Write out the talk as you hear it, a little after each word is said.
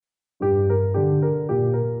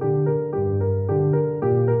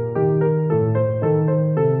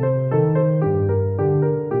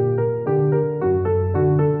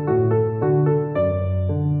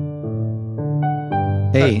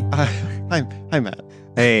Hey. Hi, Matt.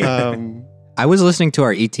 Hey. I was listening to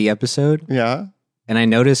our ET episode. Yeah. And I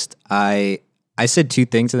noticed I said two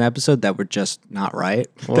things in the episode that were just not right.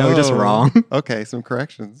 Whoa. That were just wrong. Okay, some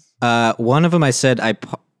corrections. One of them I said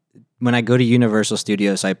when I go to Universal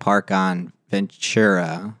Studios, I park on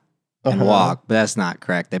Ventura and walk, but that's not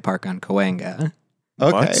correct. They park on Cahuenga.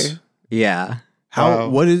 Okay. What? Yeah. How?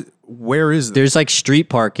 Wow. Where is it? There's like street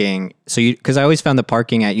parking. So because I always found the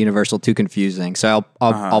parking at Universal too confusing. So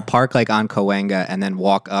I'll park like on Cahuenga and then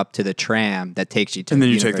walk up to the tram that takes you to. And then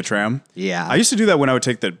you take the tram. Yeah. I used to do that when I would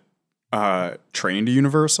take the train to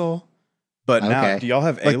Universal. But now, do y'all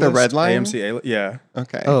have A-list? Like the red line? AMC A-list? Yeah.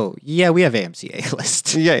 Okay. Oh, yeah, we have AMC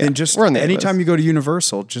A-list. Yeah. And just we're on the anytime A-list. you go to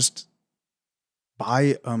Universal, just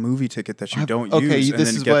buy a movie ticket that you don't use and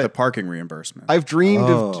then get the parking reimbursement. I've dreamed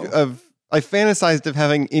of I fantasized of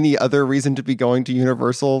having any other reason to be going to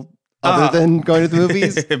Universal other than going to the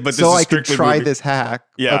movies. But so I could try this hack.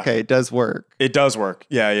 Yeah. Okay, it does work. It does work.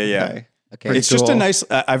 Yeah. Okay. It's just a nice.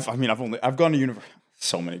 I've gone to Universal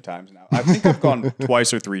so many times now. I think I've gone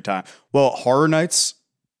twice or three times. Well, horror nights,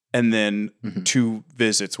 and then 2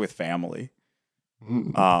 visits with family.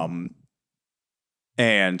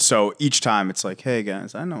 And so each time it's like, hey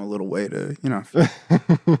guys, I know a little way to,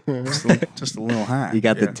 just a little hack. You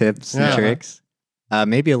got the tips and tricks.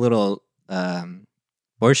 Maybe a little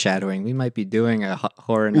foreshadowing. We might be doing a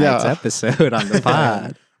Horror Nights episode on the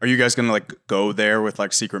pod. Are you guys gonna like go there with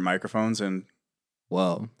like secret microphones and?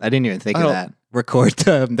 Whoa, I didn't even think of that. Record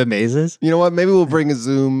the mazes. You know what? Maybe we'll bring a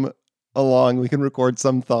Zoom along. We can record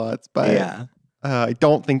some thoughts, but yeah. I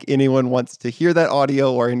don't think anyone wants to hear that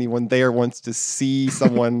audio or anyone there wants to see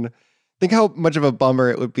someone. Think how much of a bummer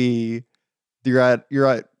it would be. You're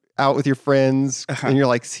out with your friends and you're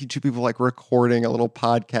like, see 2 people like recording a little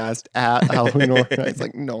podcast at Halloween Horror Nights.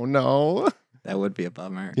 Like, no. That would be a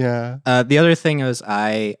bummer. Yeah. The other thing was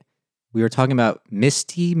we were talking about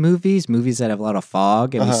misty movies that have a lot of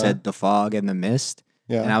fog, and we said The Fog and The Mist.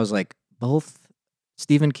 Yeah. And I was like, both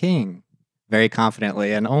Stephen King. Very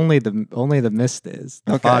confidently, and only the Mist is.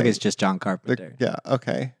 The Fog is just John Carpenter.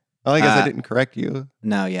 Okay. Well, I guess I didn't correct you.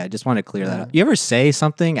 No, I just want to clear that up. You ever say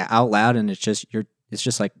something out loud and it's just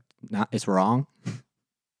like it's wrong?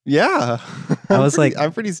 Yeah. I was like,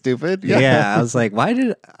 I'm pretty stupid. Yeah. I was like, why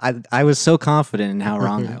did I was so confident in how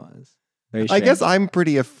wrong I was. I guess I'm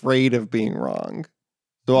pretty afraid of being wrong.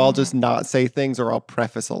 So I'll just not say things, or I'll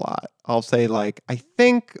preface a lot. I'll say like, I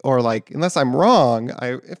think, or like, unless I'm wrong,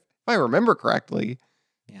 if I remember correctly.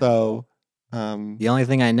 Yeah. So the only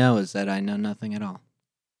thing I know is that I know nothing at all.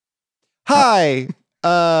 Hi.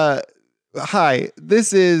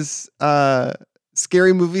 This is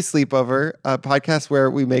Scary Movie Sleepover, a podcast where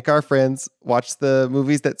we make our friends watch the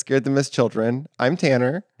movies that scared them as children. I'm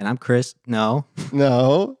Tanner. And I'm Chris. No.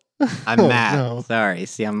 I'm Matt. No. Sorry.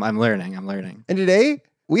 See, I'm learning. And today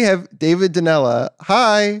we have David Donnella.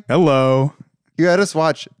 Hi. Hello. You had us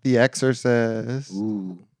watch The Exorcist.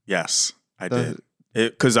 Ooh. Yes, I did.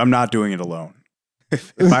 Because I'm not doing it alone.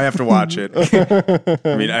 If I have to watch it,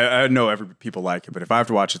 I mean, I know people like it, but if I have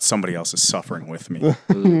to watch it, somebody else is suffering with me.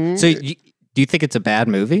 So do you think it's a bad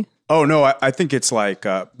movie? Oh, no, I think it's like,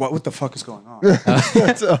 what the fuck is going on?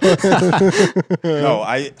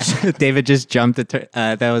 No, David just jumped.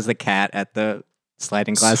 That was the cat at the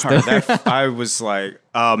sliding glass door. I was like,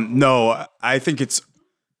 no, I think it's...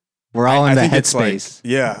 We're all in the headspace.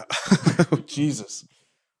 Like, yeah. Oh, Jesus.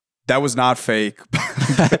 That was not fake.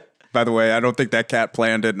 By the way, I don't think that cat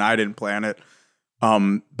planned it and I didn't plan it.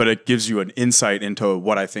 But it gives you an insight into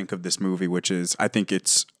what I think of this movie, which is I think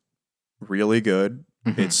it's really good.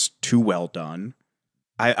 Mm-hmm. It's too well done.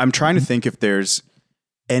 I'm trying to think if there's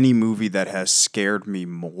any movie that has scared me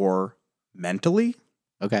more mentally.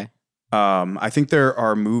 Okay. I think there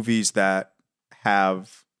are movies that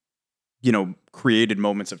have, created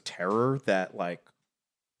moments of terror that like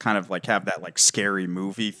kind of like have that like scary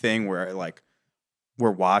movie thing where like we're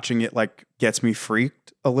watching it like gets me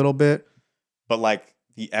freaked a little bit. But like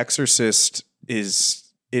The Exorcist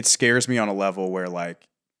it scares me on a level where like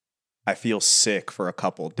I feel sick for a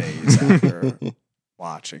couple days after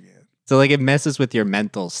watching it. So like it messes with your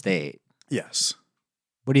mental state. Yes.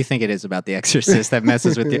 What do you think it is about The Exorcist that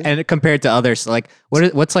messes with you? And compared to others, like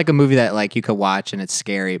what's like a movie that like you could watch and it's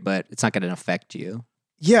scary, but it's not going to affect you?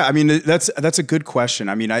 Yeah, I mean that's a good question.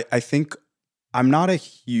 I mean, I think I'm not a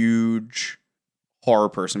huge horror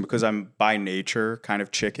person because I'm by nature kind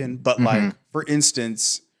of chicken. But like, for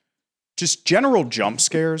instance, just general jump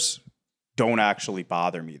scares don't actually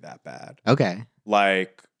bother me that bad. Okay.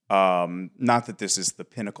 Like, Not that this is the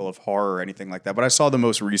pinnacle of horror or anything like that, but I saw the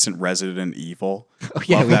most recent Resident Evil of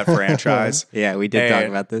that franchise. Yeah, we did talk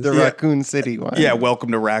about this. The Raccoon City one. Yeah,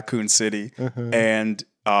 Welcome to Raccoon City. And,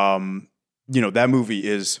 that movie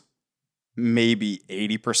is maybe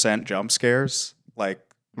 80% jump scares. Like,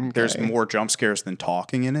 there's more jump scares than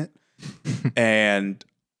talking in it. And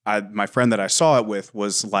my friend that I saw it with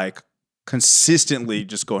was like consistently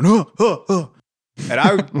just going, and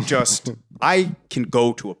I can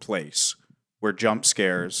go to a place where jump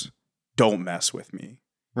scares don't mess with me.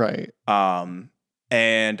 Right.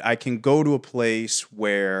 And I can go to a place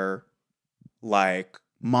where like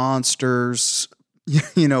monsters,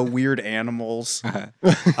 weird animals.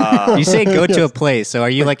 You say go to a place. So are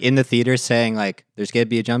you like in the theater saying like, there's going to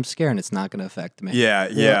be a jump scare and it's not going to affect me?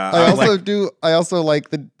 Yeah. I also like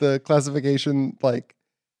the classification, like,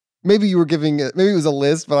 maybe you were giving it. Maybe it was a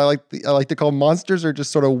list, but I like to call monsters are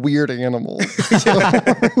just sort of weird animals.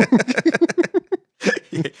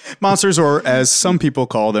 Monsters, or as some people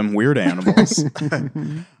call them, weird animals.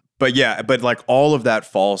 But like all of that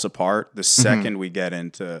falls apart the second we get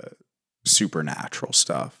into supernatural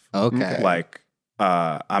stuff. Okay. Like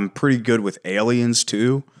I'm pretty good with aliens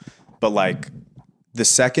too, but like the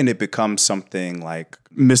second it becomes something like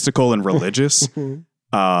mystical and religious.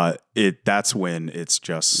 That's when it's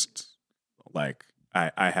just like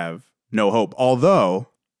I have no hope. Although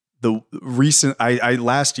the recent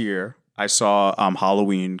last year I saw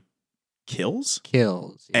Halloween Kills. Yeah.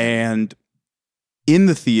 And in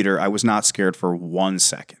the theater I was not scared for 1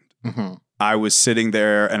 second. I was sitting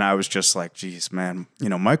there and I was just like, geez, man,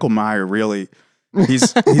 Michael Myers really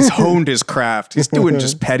he's honed his craft. He's doing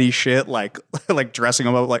just petty shit like dressing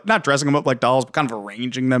them up, like not dressing them up like dolls, but kind of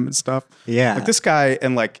arranging them and stuff. Yeah. Like this guy,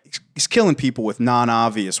 and like he's killing people with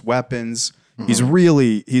non-obvious weapons. He's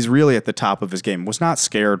really at the top of his game. Was not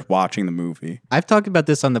scared watching the movie. I've talked about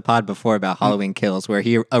this on the pod before about Halloween Kills, where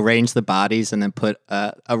he arranged the bodies and then put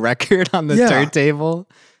a record on the turntable.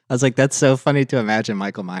 I was like, that's so funny to imagine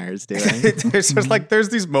Michael Myers doing. there's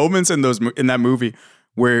these moments in that movie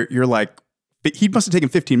where you're like, he must have taken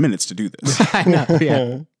 15 minutes to do this. I know,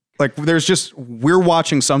 yeah. Like we're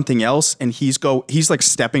watching something else and he's like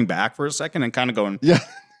stepping back for a second and kind of going,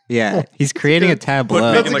 yeah. He's creating a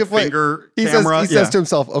tableau. Making like finger camera. He says to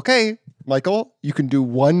himself, okay, Michael, you can do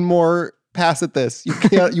one more pass at this. You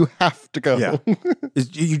can't, you have to go. Yeah.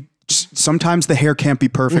 Sometimes the hair can't be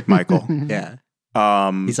perfect, Michael. Yeah.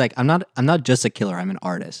 He's like, I'm not just a killer, I'm an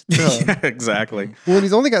artist. Yeah, exactly. Well,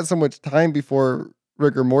 he's only got so much time before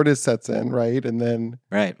rigor mortis sets in, right? And then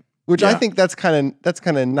which I think that's kind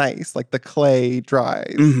of nice. Like the clay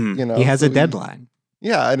dries, He has a deadline.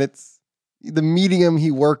 Yeah, and it's the medium he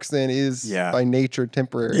works in is by nature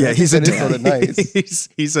temporary. Yeah, he's sort of nice.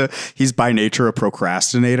 he's by nature a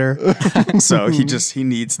procrastinator, so he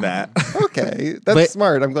needs that. Okay, that's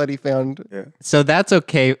smart. I'm glad he found. Yeah. So that's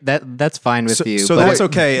okay. That's fine with you. So that's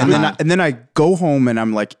okay. And then I go home and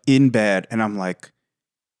I'm like in bed and I'm like,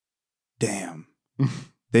 damn.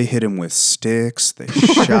 They hit him with sticks. They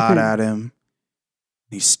shot at him.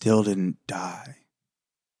 He still didn't die.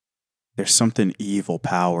 There's something evil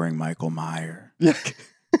powering Michael Myers. Yeah.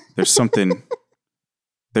 There's some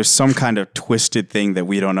kind of twisted thing that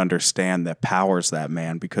we don't understand that powers that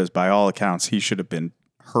man, because by all accounts, he should have been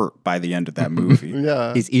hurt by the end of that movie.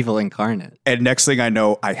 Yeah. He's evil incarnate. And next thing I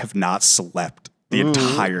know, I have not slept the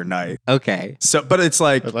entire night. Okay. So, but it's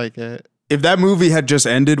like, I like it. If that movie had just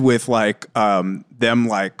ended with like them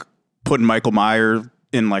like putting Michael Myers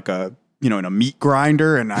in like a in a meat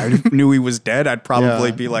grinder and I knew he was dead, I'd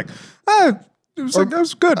probably be like, that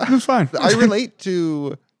was good. It was fine. I relate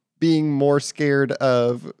to being more scared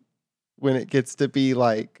of when it gets to be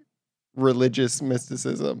like religious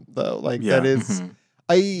mysticism, though. Like that is,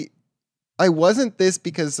 I wasn't this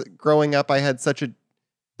because growing up there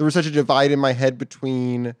was such a divide in my head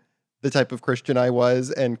between the type of Christian I was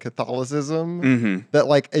and Catholicism that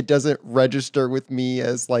like it doesn't register with me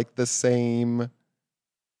as like the same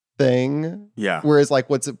thing. Yeah. Whereas like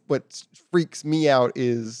what freaks me out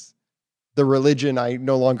is the religion I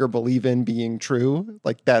no longer believe in being true.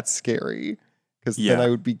 Like that's scary because then I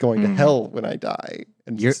would be going to hell when I die,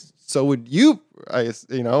 and so would you.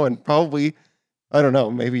 And probably I don't know.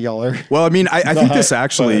 Maybe y'all are. Well, I mean, I think this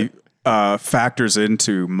actually factors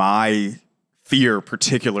into my fear,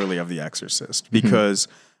 particularly of The Exorcist, because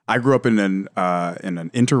I grew up in an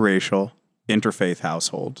interracial, interfaith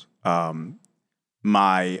household.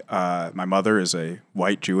 My mother is a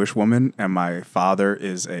white Jewish woman, and my father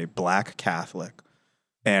is a black Catholic,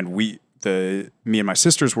 and me and my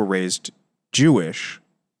sisters were raised Jewish,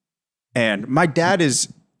 and my dad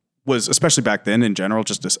is was, especially back then in general,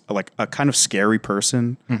 just a kind of scary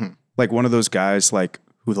person. Mm-hmm. Like one of those guys like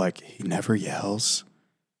who like he never yells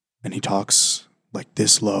and he talks like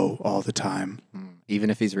this low all the time. Even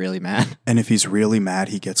if he's really mad. And if he's really mad,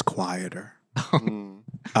 he gets quieter.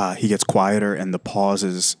 He gets quieter and the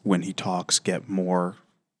pauses when he talks get more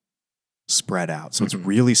spread out. So it's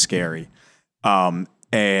really scary.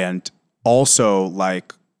 And also,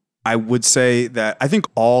 like, I would say that I think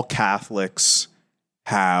all Catholics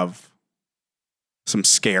have some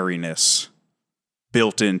scariness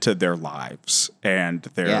built into their lives and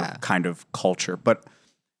their kind of culture. But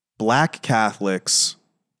Black Catholics,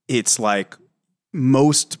 it's like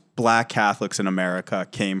most Black Catholics in America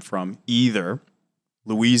came from either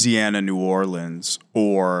Louisiana, New Orleans,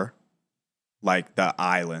 or like the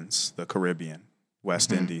islands, the Caribbean,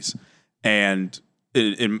 West Indies. And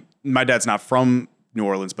my dad's not from New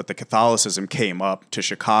Orleans, but the Catholicism came up to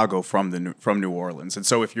Chicago from New Orleans. And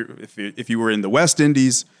so if you were in the West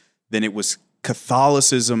Indies, then it was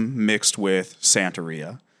Catholicism mixed with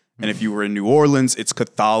Santeria. And if you were in New Orleans, it's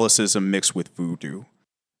Catholicism mixed with voodoo.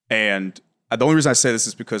 And the only reason I say this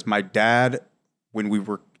is because my dad, when we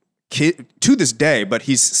were to this day, but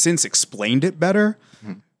he's since explained it better.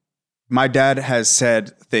 My dad has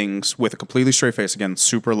said things with a completely straight face, again,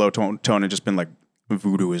 super low tone, and just been like,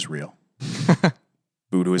 voodoo is real.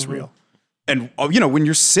 Voodoo is real. And, when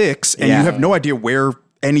you're 6 and you have no idea where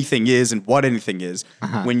anything is and what anything is,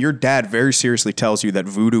 when your dad very seriously tells you that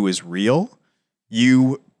voodoo is real,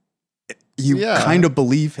 you kind of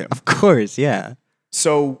believe him. Of course, yeah.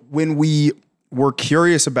 So when we were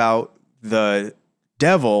curious about the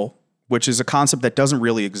devil, which is a concept that doesn't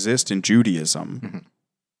really exist in Judaism,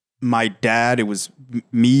 my dad, it was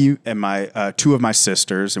me and my 2 of my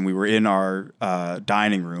sisters, and we were in our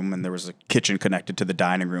dining room, and there was a kitchen connected to the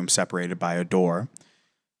dining room separated by a door.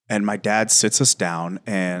 And my dad sits us down,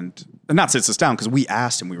 and not sits us down because we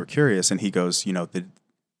asked him, we were curious, and he goes,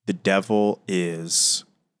 the devil is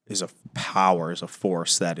a power, is a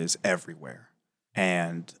force that is everywhere.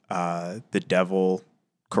 And the devil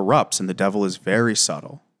corrupts, and the devil is very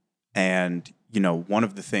subtle. And, one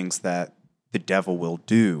of the things that the devil will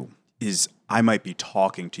do is I might be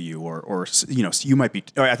talking to you or you might be,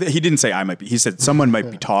 he didn't say I might be, he said someone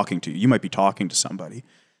might be talking to you. You might be talking to somebody.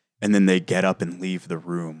 And then they get up and leave the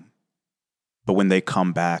room. But when they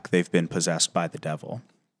come back, they've been possessed by the devil.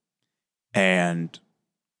 And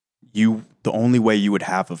the only way you would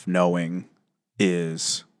have of knowing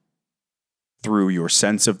is through your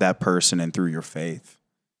sense of that person and through your faith.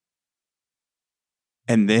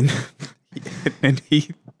 And then he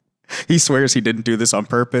swears he didn't do this on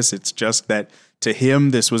purpose. It's just that to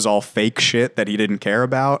him, this was all fake shit that he didn't care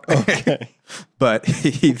about. Okay. But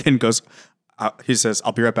he then goes, he says,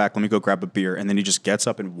 I'll be right back. Let me go grab a beer. And then he just gets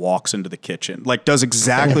up and walks into the kitchen. Like does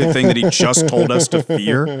exactly the thing that he just told us to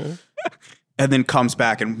fear. And then comes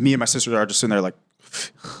back. And me and my sisters are just sitting there like,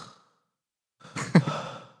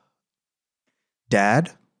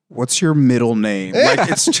 Dad, what's your middle name?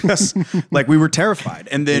 Like it's just like we were terrified.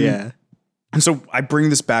 And then, and so I bring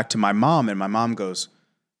this back to my mom, and my mom goes,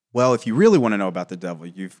 well, if you really want to know about the devil,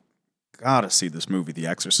 you've got to see this movie, The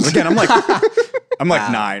Exorcist. Again, I'm like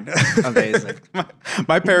 9. Amazing.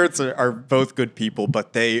 My parents are both good people,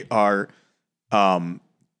 but they are,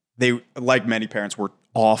 they, like many parents, were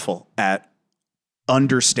awful at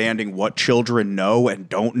understanding what children know and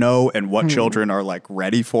don't know and what children are like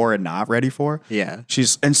ready for and not ready for. Yeah.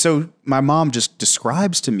 And so my mom just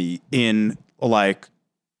describes to me in like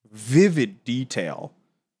vivid detail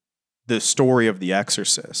the story of The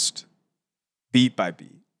Exorcist beat by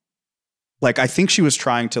beat. Like I think she was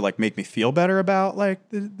trying to like make me feel better about like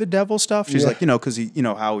the devil stuff. She's like, because he,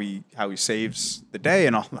 how he saves the day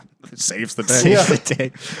and all. Saves the day. Saves the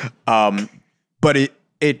day. But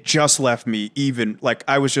it just left me even like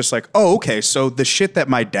I was just like, oh, okay. So the shit that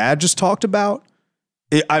my dad just talked about,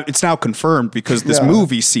 it's now confirmed because this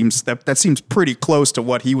movie seems that seems pretty close to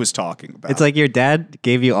what he was talking about. It's like your dad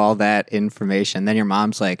gave you all that information, then your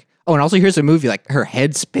mom's like, oh, and also here's a movie like her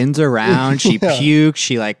head spins around, she pukes,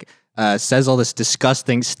 she like says all this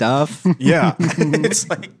disgusting stuff. Yeah, it's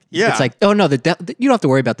like it's like, oh no, you don't have to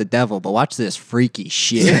worry about the devil, but watch this freaky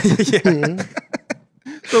shit.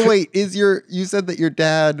 So wait, you said that your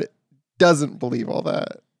dad doesn't believe all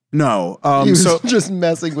that? No. He was just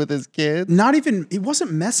messing with his kids? He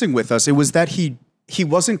wasn't messing with us. It was that he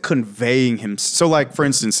wasn't conveying him. So like, for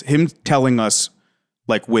instance, him telling us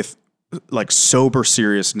like with like sober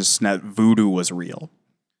seriousness that voodoo was real.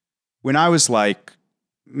 When I was like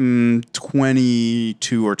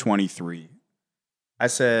 22 or 23, I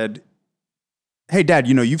said, hey, Dad,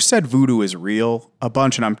 you've said voodoo is real a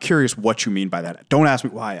bunch, and I'm curious what you mean by that. Don't ask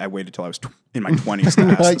me why. I waited till I was in my 20s to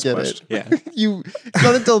ask this question. Yeah. It's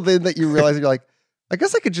not until then that you realize you're like, I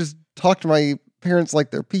guess I could just talk to my parents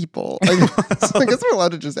like they're people. I guess we're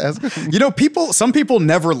allowed to just ask them. Some people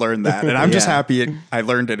never learn that, and I'm just happy I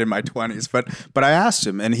learned it in my 20s. But I asked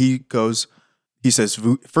him, and he says,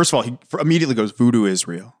 first of all, he immediately goes, voodoo is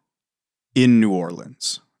real in New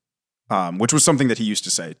Orleans, which was something that he used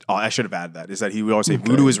to say. Oh, I should have added that, is that he would always say,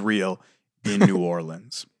 voodoo is real in New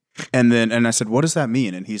Orleans. And I said, what does that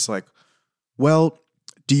mean? And he's like, well,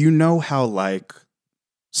 do you know how like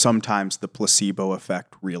sometimes the placebo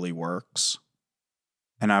effect really works?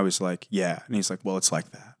 And I was like, yeah. And he's like, well, it's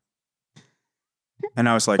like that. And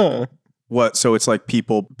I was like, what? So it's like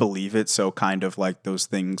people believe it. So kind of like those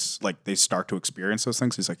things, like they start to experience those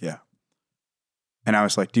things. He's like, yeah. And I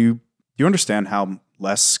was like, do you understand how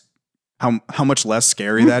much less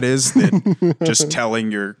scary that is than just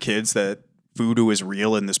telling your kids that voodoo is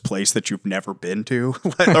real in this place that you've never been to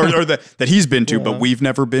or that he's been to, but we've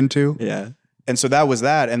never been to. Yeah. And so that was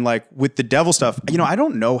that. And like with the devil stuff, I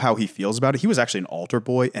don't know how he feels about it. He was actually an altar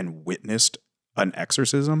boy and witnessed an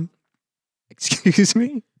exorcism. Excuse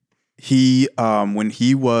me? He, when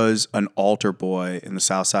he was an altar boy in the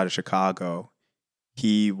south side of Chicago,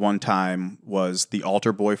 he one time was the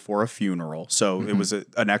altar boy for a funeral. So it was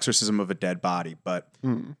an exorcism of a dead body, but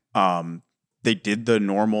they did the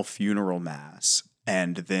normal funeral mass.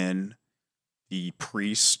 And then the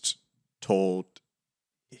priest told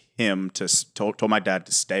my dad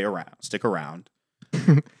to stick around.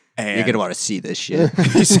 And you're gonna want to see this shit.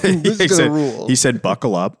 He said,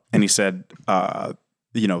 buckle up. And he said,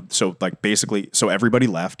 so like basically, so everybody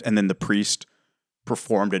left, and then the priest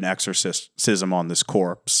performed an exorcism on this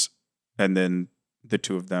corpse, and then the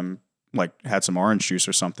two of them like had some orange juice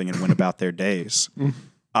or something and went about their days.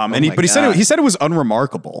 He said it was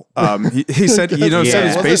unremarkable. He said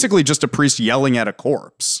it's basically just a priest yelling at a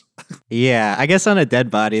corpse. Yeah, I guess on a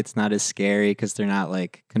dead body it's not as scary because they're not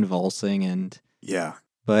like convulsing and yeah.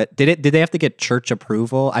 But did they have to get church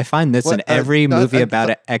approval? I find this in every movie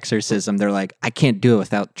about an exorcism. They're like, I can't do it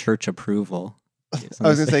without church approval. I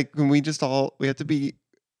was gonna say, can we have to be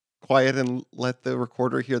quiet and let the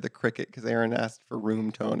recorder hear the cricket, because Aaron asked for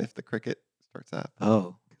room tone if the cricket starts up.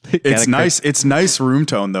 Oh. It's nice. It's nice room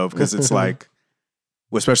tone though, because it's like,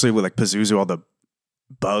 especially with like Pazuzu, all the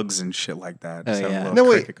bugs and shit like that. Oh, yeah. No,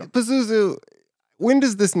 wait, Pazuzu, when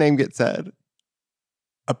does this name get said?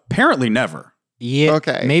 Apparently never. Yeah.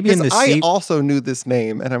 Okay. Maybe in the I also knew this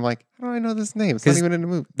name, and I'm like, how do I know this name? It's not even in the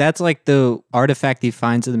movie. That's like the artifact he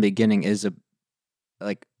finds in the beginning is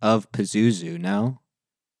of Pazuzu, no?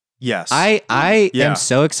 Yes. I am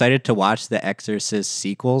so excited to watch the Exorcist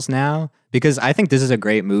sequels now, because I think this is a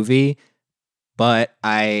great movie, but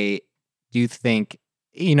I do think,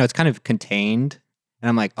 it's kind of contained, and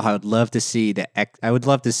I'm like, I would love to see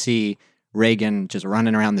Reagan just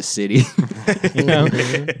running around the city,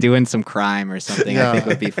 doing some crime or something. I think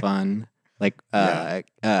would be fun. Like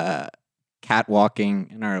cat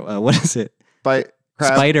walking, or what is it?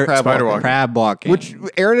 Crab walking. Which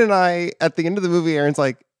Aaron and I, at the end of the movie, Aaron's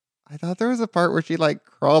like, I thought there was a part where she like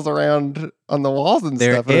crawls around on the walls and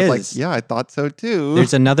stuff. And I was like, yeah, I thought so too.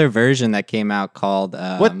 There's another version that came out called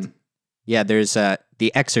what? Yeah, there's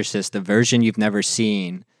The Exorcist, the version you've never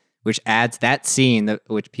seen, which adds that scene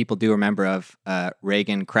which people do remember of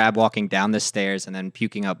Reagan crab walking down the stairs and then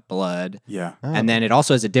puking up blood. Yeah. Oh. And then it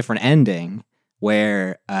also has a different ending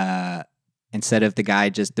where instead of the guy,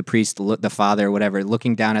 just the priest, the father, or whatever,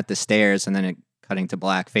 looking down at the stairs and then it fading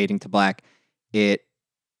to black,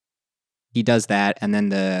 he does that, and then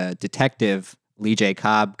the detective, Lee J.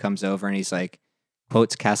 Cobb, comes over and he's like,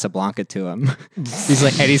 quotes Casablanca to him. he's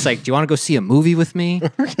like, do you want to go see a movie with me?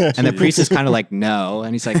 And the priest is kind of like, no.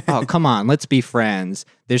 And he's like, oh, come on, let's be friends.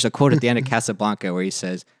 There's a quote at the end of Casablanca where he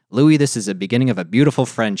says, Louis, this is the beginning of a beautiful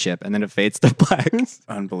friendship. And then it fades to black.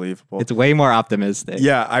 Unbelievable. It's way more optimistic.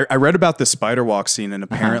 Yeah, I read about the spider walk scene, and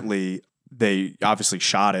apparently they obviously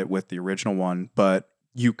shot it with the original one, but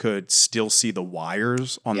you could still see the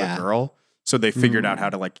wires on the girl. So they figured out how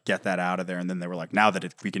to like get that out of there, and then they were like, "Now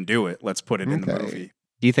that we can do it, let's put it in the movie."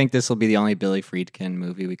 Do you think this will be the only Billy Friedkin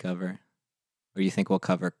movie we cover, or do you think we'll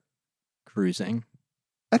cover Cruising?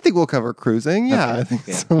 I think we'll cover Cruising. Yeah, okay. I think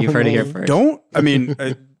so. You've heard it here first.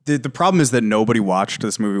 The problem is that nobody watched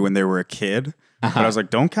this movie when they were a kid. But I was like,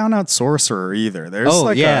 don't count out Sorcerer either. There's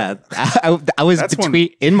I was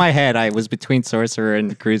in my head. I was between Sorcerer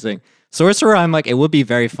and Cruising. Sorcerer, I'm like, it would be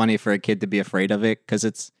very funny for a kid to be afraid of it, because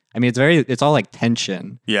it's all like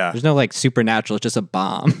tension. Yeah. There's no like supernatural. It's just a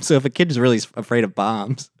bomb. So if a kid is really afraid of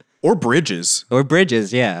bombs. Or bridges.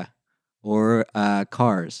 Yeah. or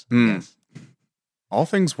Cars. Yes. All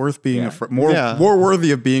things worth being more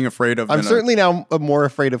worthy of being afraid of. I'm certainly now more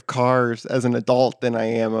afraid of Cars as an adult than I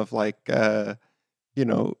am of like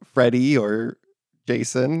Freddy or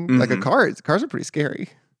Jason. Like a Cars are pretty scary.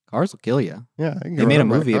 Cars will kill you. Yeah, they made a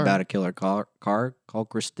movie about a killer car called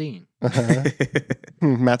Christine.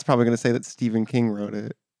 Matt's probably going to say that Stephen King wrote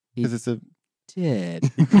it because it's a. Did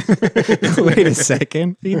wait a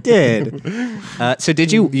second? He did. So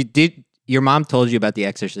did you did? Your mom told you about The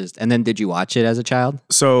Exorcist, and then did you watch it as a child?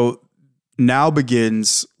 So now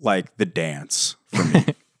begins like the dance for me.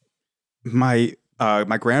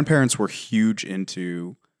 My grandparents were huge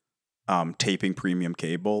into taping premium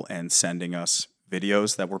cable and sending us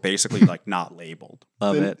videos that were basically like not labeled.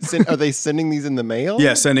 Love it. Are they sending these in the mail?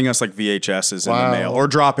 Yeah, sending us like VHSs in the mail or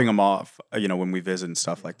dropping them off, when we visit and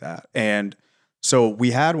stuff like that. And so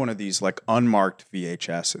we had one of these like unmarked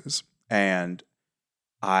VHSs, and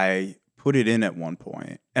I put it in at one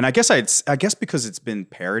point, and I guess because it's been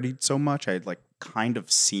parodied so much, I had like kind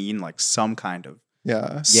of seen like some kind of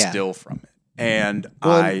still from it, and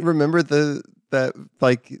I remember that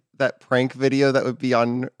prank video that would be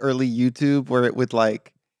on early YouTube where it would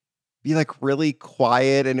like be like really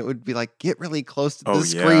quiet, and it would be like get really close to the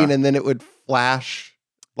screen, and then it would flash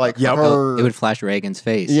like her. It would flash Reagan's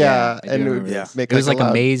face. And it would make it was like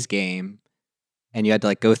a maze game. And you had to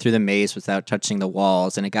like go through the maze without touching the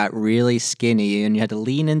walls, and it got really skinny, and you had to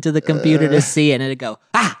lean into the computer to see it, and it'd go,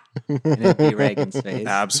 ah! And it'd be Reagan's face.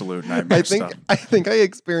 Absolute nightmare stuff. I think I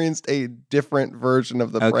experienced a different version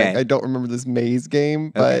of the prank. I don't remember this maze game,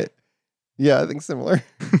 but I think similar.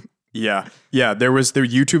 Yeah. There was the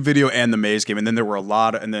YouTube video and the maze game, and then there were a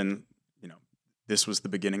lot of, and then, this was the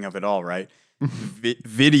beginning of it all, right?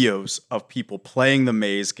 Videos of people playing the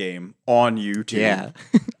maze game on YouTube. Yeah.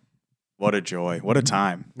 What a joy. What a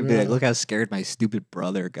time. I'd be like, look how scared my stupid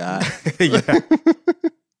brother got.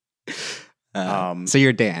 So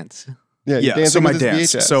your dance. Yeah. So my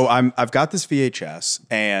dance. VHS. So I've got this VHS,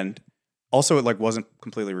 and also it like wasn't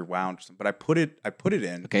completely rewound, but I put it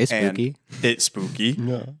in. Okay, spooky. It's spooky.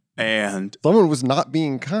 Yeah. And someone was not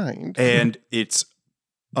being kind. And it's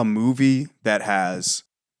a movie that has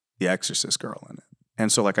the Exorcist girl in it.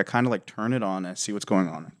 And so like I kind of like turn it on and see what's going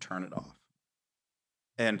on and turn it off.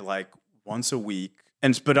 And like once a week,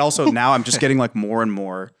 but also now I'm just getting like more and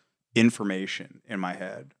more information in my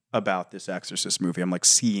head about this Exorcist movie. I'm like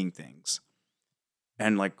seeing things,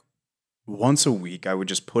 and like once a week I would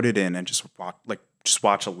just put it in and just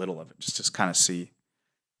watch a little of it, just kind of see.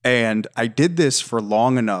 And I did this for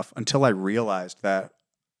long enough until I realized that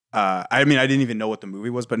I didn't even know what the movie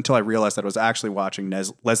was, but until I realized that I was actually watching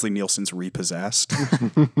Leslie Nielsen's Repossessed,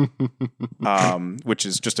 which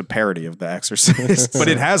is just a parody of The Exorcist. But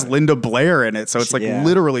it has Linda Blair in it, so it's like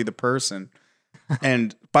literally the person.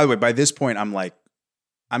 And by the way, by this point,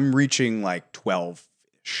 I'm reaching like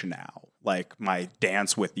 12-ish now. Like my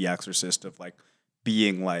dance with The Exorcist of like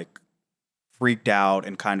being like freaked out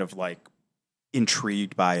and kind of like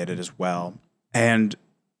intrigued by it as well. And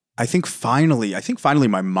I think finally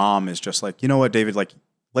my mom is just like, you know what, David, like,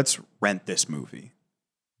 let's rent this movie.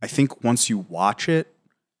 I think once you watch it,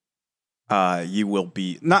 you will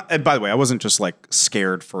be not, and by the way, I wasn't just like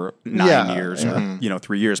scared for 9 years or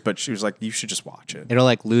 3 years, but she was like, you should just watch it. It'll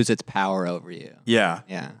like lose its power over you. Yeah.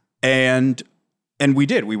 And we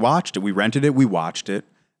did. We watched it. We rented it. We watched it.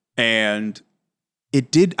 And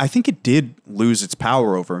I think it did lose its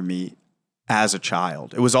power over me as a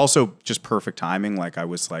child. It was also just perfect timing. Like I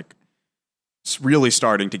was like really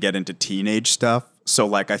starting to get into teenage stuff. So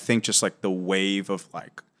like I think just like the wave of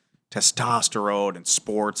like testosterone and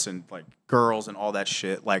sports and like girls and all that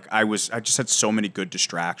shit. Like I just had so many good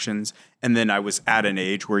distractions. And then I was at an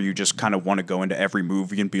age where you just kind of want to go into every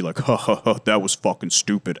movie and be like, that was fucking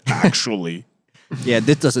stupid, actually. Yeah,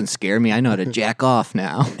 this doesn't scare me. I know how to jack off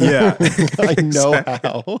now. Yeah. I know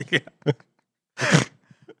how. Yeah.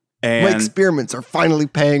 And my experiments are finally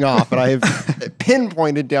paying off, and I have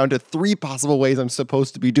pinpointed down to 3 possible ways I'm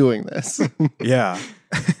supposed to be doing this. Yeah.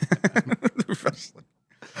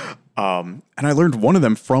 And I learned one of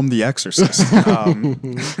them from The Exorcist. Oh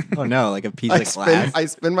no, like a piece of glass. I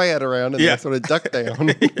spin my head around and then I sort of duck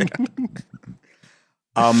down.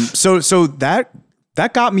 So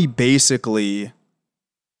that got me basically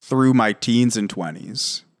through my teens and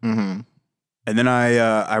 20s. Mm-hmm. And then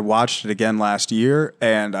I watched it again last year,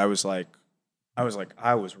 and I was like, I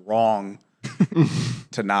was wrong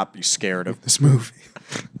to not be scared of this movie.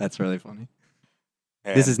 That's really funny.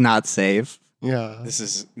 And this is not safe. Yeah, this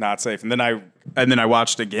is not safe. And then I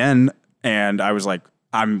watched again, and I was like,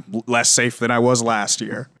 I'm less safe than I was last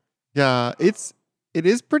year. Yeah, it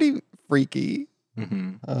is pretty freaky.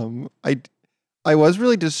 Mm-hmm. I was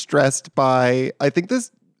really distressed by. I think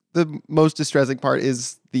the most distressing part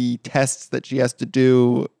is the tests that she has to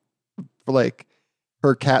do for like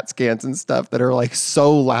her CAT scans and stuff that are like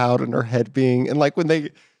so loud and her head being and like when they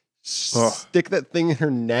stick that thing in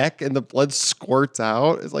her neck and the blood squirts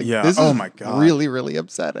out. It's like this is my God. really, really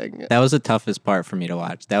upsetting. That was the toughest part for me to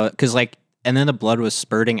watch. That was because like, and then the blood was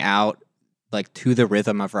spurting out like to the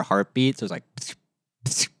rhythm of her heartbeat. So it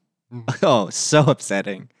was like, oh, so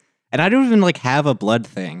upsetting. And I don't even like have a blood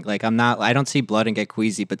thing. Like I don't see blood and get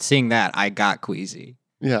queasy, but seeing that, I got queasy.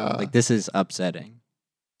 Yeah. Like this is upsetting.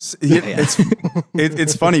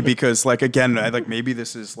 It's funny because like, again, like maybe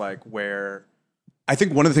this is like where I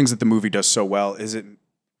think one of the things that the movie does so well is it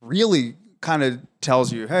really kind of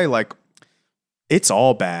tells you, hey, like it's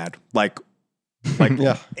all bad. Like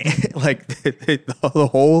yeah. like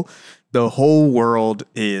the whole world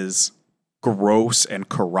is gross and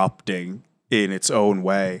corrupting in its own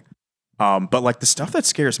way. But like the stuff that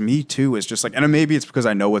scares me too is just like, and maybe it's because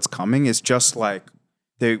I know what's coming, is just like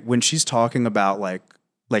when she's talking about like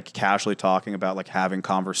casually talking about like having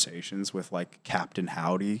conversations with like Captain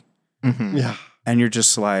Howdy. Mm-hmm. Yeah. And you're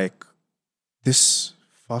just like, this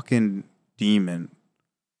fucking demon,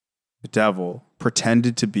 the devil,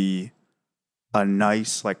 pretended to be a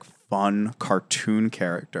nice, like fun cartoon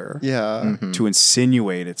character. Yeah. Mm-hmm. To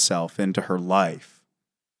insinuate itself into her life.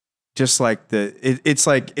 Just like it's so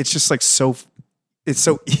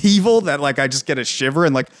evil that like I just get a shiver,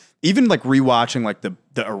 and like even like rewatching like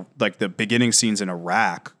the beginning scenes in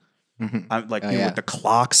Iraq, Mm-hmm. With the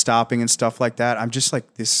clock stopping and stuff like that. I'm just like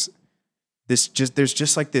there's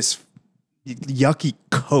just like this yucky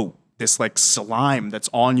coat, this like slime that's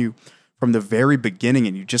on you from the very beginning,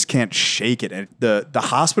 and you just can't shake it. And the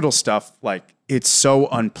hospital stuff, like it's so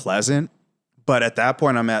unpleasant, but at that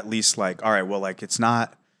point I'm at least like, all right, well, like it's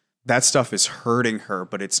not. That stuff is hurting her,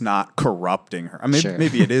 but it's not corrupting her. I mean, Sure.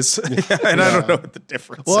 maybe it is, and I don't know what the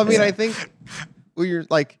difference. Well, I is. mean, I think you're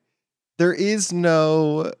like, there is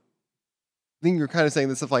no. I think you're kind of saying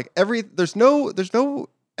this of like there's no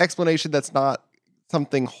explanation that's not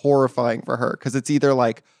something horrifying for her, because it's either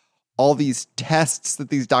like all these tests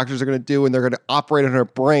that these doctors are going to do and they're going to operate on her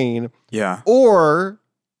brain, yeah, or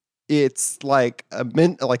it's like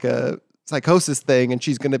a psychosis thing, and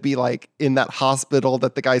she's going to be like in that hospital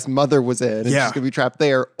that the guy's mother was in, and she's going to be trapped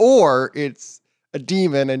there, or it's a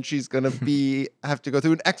demon and she's going to have to go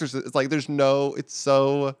through an exorcist. It's like it's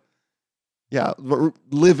so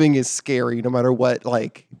living is scary no matter what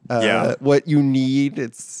what you need.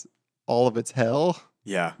 It's all of its hell.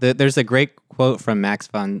 Yeah. There's a great quote from Max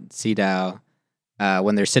von Sydow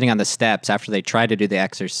when they're sitting on the steps after they try to do the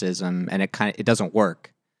exorcism and it doesn't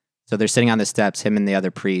work. So they're sitting on the steps, him and the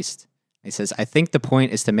other priest. He says, "I think the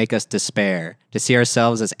point is to make us despair, to see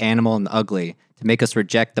ourselves as animal and ugly, to make us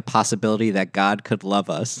reject the possibility that God could love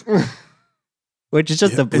us." Which is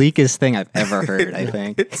just the bleakest thing I've ever heard, I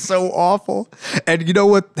think. It's so awful. And you know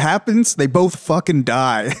what happens? They both fucking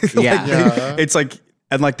die. Yeah. It's like,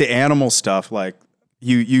 and like the animal stuff, like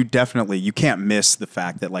you definitely, you can't miss the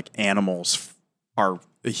fact that like animals are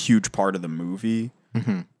a huge part of the movie.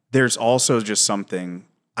 Mm-hmm. There's also just something,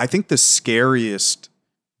 I think the scariest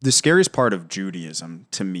part of Judaism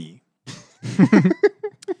to me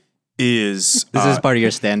is... This is part of your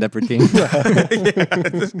stand-up routine? Anybody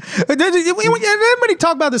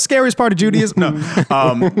talk about the scariest part of Judaism? No.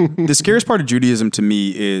 The scariest part of Judaism to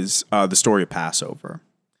me is the story of Passover.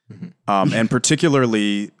 Mm-hmm. And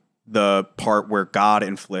particularly the part where God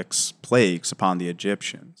inflicts plagues upon the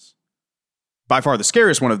Egyptians. By far the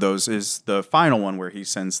scariest one of those is the final one where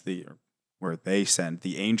they send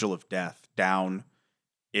the angel of death down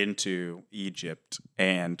into Egypt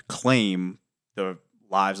and claim the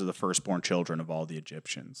lives of the firstborn children of all the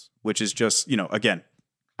Egyptians, which is just, again,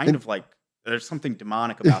 kind of like there's something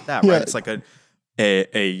demonic about that, right? It's like an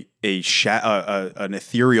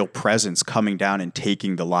ethereal presence coming down and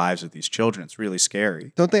taking the lives of these children. It's really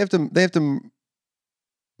scary. Don't they have to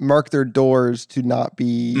mark their doors to not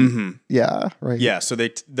be? Mm-hmm. Yeah, right. Yeah, so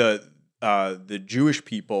the Jewish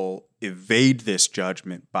people evade this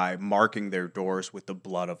judgment by marking their doors with the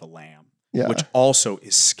blood of a lamb, which also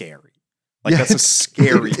is scary. Like that's a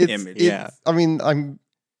scary image. I mean,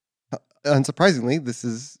 unsurprisingly, this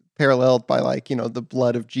is paralleled by the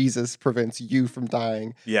blood of Jesus prevents you from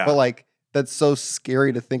dying. Yeah. But that's so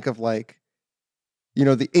scary to think of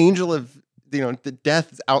the angel of, the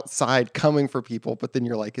death is outside coming for people. But then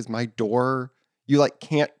you're like, is my door, you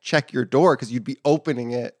can't check your door because you'd be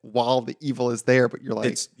opening it while the evil is there. But you're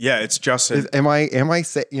like, it's just, am I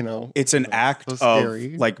it's an act so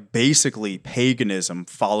of basically paganism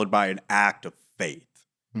followed by an act of faith.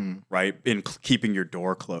 right? In keeping your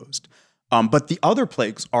door closed. But the other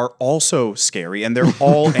plagues are also scary, and they're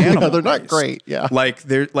all animal. They're not great. Yeah,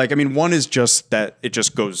 one is just that it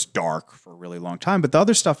just goes dark for a really long time, but the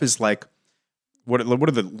other stuff is like what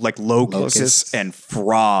are the like locusts and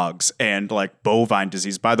frogs and like bovine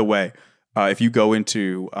disease. By the way, if you go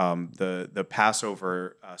into the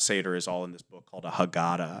Passover Seder is all in this book called a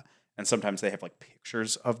Haggadah, and sometimes they have like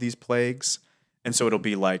pictures of these plagues. And so it'll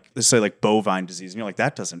be like, let's say like bovine disease. And you're like,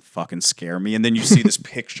 that doesn't fucking scare me. And then you see this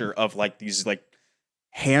picture of like these like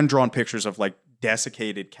hand-drawn pictures of like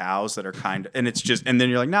desiccated cows that are and it's just, and then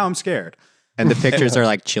you're like, now I'm scared. And the pictures are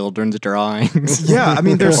like children's drawings. Yeah. I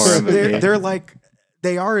mean, they're like,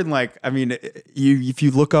 they are in like, I mean, if you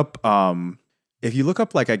look up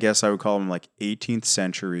like, I guess I would call them like 18th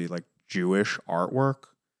century, like Jewish artwork.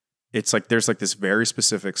 It's like there's like this very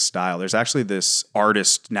specific style. There's actually this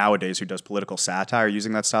artist nowadays who does political satire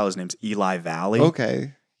using that style. His name's Eli Valley.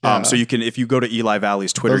 Okay. Yeah. So you can, if you go to Eli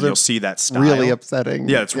Valley's Twitter, you'll see that style. Really upsetting.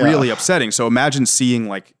 Yeah, it's really upsetting. So imagine seeing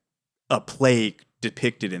like a plague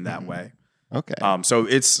depicted in that way. Okay. So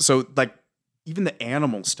like even the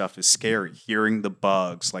animal stuff is scary. Hearing the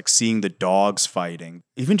bugs, like seeing the dogs fighting,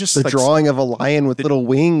 even just the like drawing of a lion with little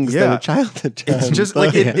wings that a child had done. It's just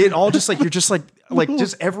like it all just like you're just like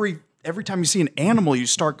just every time you see an animal, you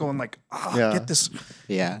start going like, get this.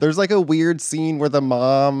 Yeah. There's like a weird scene where the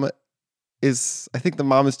mom is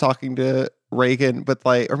talking to Reagan, but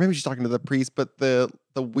like, or maybe she's talking to the priest, but the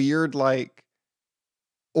weird like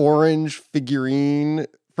orange figurine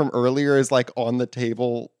from earlier is like on the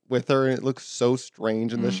table with her, and it looks so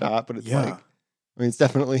strange in the shot, but it's like, I mean, it's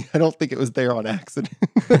definitely, I don't think it was there on accident.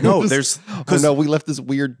 No, we left this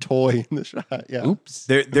weird toy in the shot. Yeah. Oops.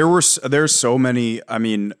 There's so many, I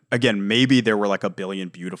mean, again, maybe there were like a billion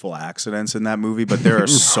beautiful accidents in that movie, but there are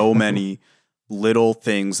so many little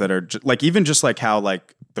things that are like, even just like how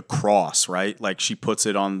like the cross, right? Like she puts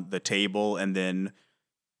it on the table and then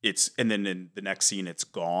in the next scene it's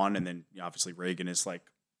gone. And then obviously Reagan is like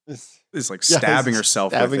stabbing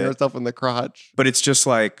herself in the crotch. But it's just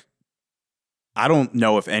like, I don't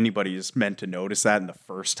know if anybody is meant to notice that in the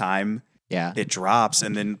first time it drops.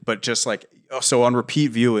 And then, but just like, so on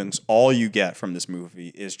repeat viewings, all you get from this movie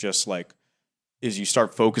is just like, is you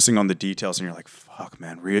start focusing on the details and you're like, fuck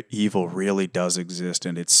man, evil really does exist.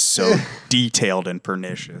 And it's so detailed and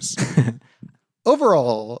pernicious.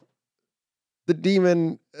 Overall, the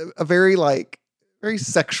demon, a very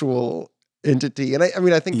sexual entity. And I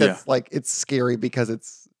mean, I think that's like, it's scary because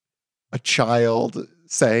it's a child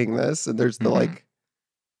saying this, and there's the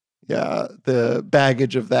the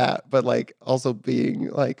baggage of that, but like also being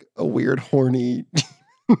like a weird horny.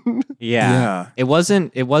 It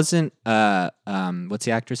wasn't what's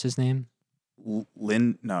the actress's name?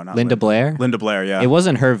 Linda Blair. Linda Blair, yeah. It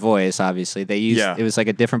wasn't her voice, obviously. They used it was like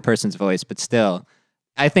a different person's voice, but still.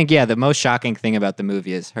 I think the most shocking thing about the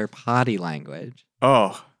movie is her potty language.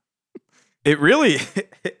 Oh. It really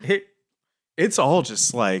it's all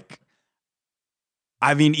just like,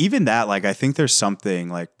 I mean, even that, like, I think there's something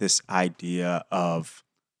like this idea of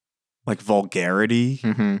like vulgarity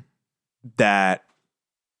that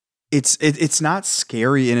it's not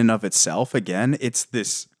scary in and of itself. Again, it's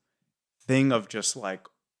this thing of just like,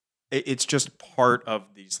 it's just part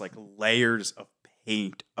of these like layers of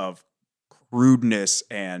paint of crudeness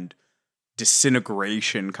and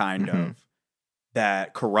disintegration kind of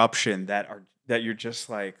that corruption that you're just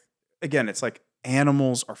like, again, it's like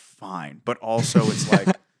animals are fine, but also it's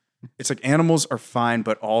like animals are fine,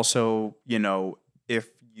 but also, you know, if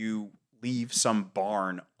you leave some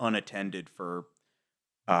barn unattended for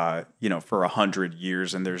 100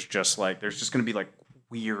 years and there's just going to be like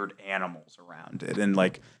weird animals around it, and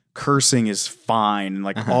like cursing is fine, and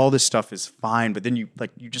like all this stuff is fine, but then you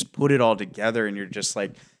just put it all together and you're just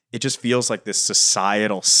like, it just feels like this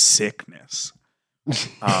societal sickness.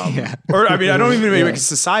 Or I mean, I don't even make it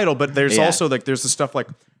societal, but there's also like, there's the stuff like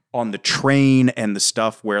on the train and the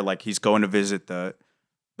stuff where like he's going to visit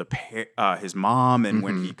his mom, and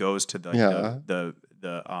when he goes to the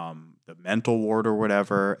mental ward or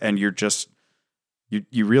whatever, and you're just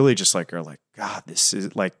you really just like are like, God, this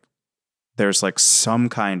is like, there's like some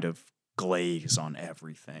kind of glaze on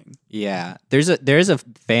everything. Yeah, there's a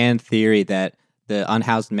fan theory that the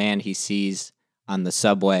unhoused man he sees on the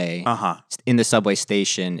subway, in the subway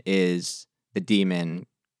station, is the demon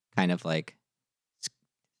kind of like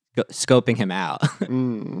scoping him out.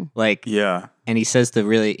 Like, and he says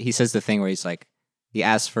the thing where he's like, he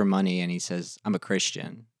asks for money and he says, I'm a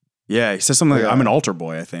Christian. Yeah, he says something like, I'm an altar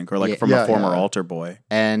boy, I think, or like from a former altar boy.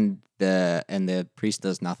 And the priest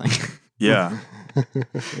does nothing. Yeah.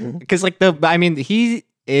 Because like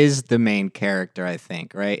is the main character, I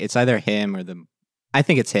think, right? It's either him or I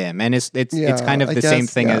think it's him. And it's kind of the same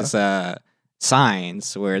thing as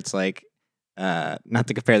Signs, where it's like, not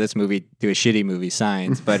to compare this movie to a shitty movie,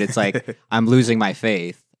 Signs, but it's like, I'm losing my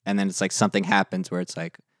faith. And then it's like something happens where it's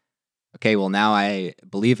like, okay, well, now I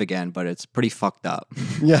believe again, but it's pretty fucked up.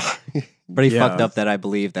 Yeah. Pretty fucked up that I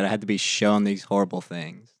believe that I had to be shown these horrible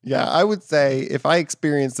things. Yeah, I would say if I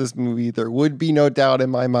experienced this movie, there would be no doubt in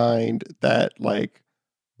my mind that, like,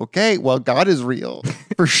 okay, well, God is real.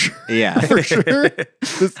 For sure. Yeah. For sure.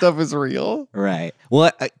 This stuff is real. Right.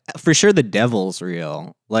 Well, for sure the devil's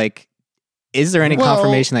real. Like, is there any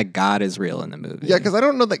confirmation that God is real in the movie? Yeah, because I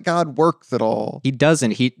don't know that God works at all. He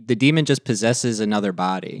doesn't. The demon just possesses another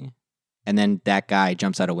body, and then that guy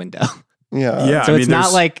jumps out a window. Yeah. So it's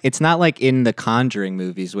not like in the Conjuring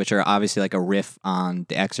movies, which are obviously like a riff on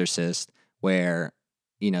The Exorcist, where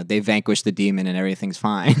they vanquish the demon and everything's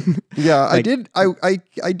fine. Yeah, like,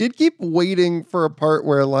 I did keep waiting for a part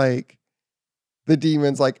where like the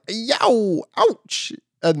demon's like, yow, ouch,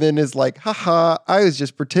 and then is like, haha, I was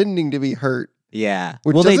just pretending to be hurt. Yeah.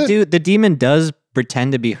 Well, they do. The demon does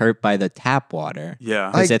pretend to be hurt by the tap water. Yeah.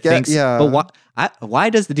 Because it thinks. Yeah. But why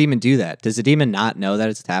does the demon do that? Does the demon not know that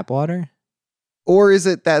it's tap water? Or is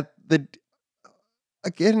it that this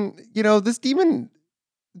demon,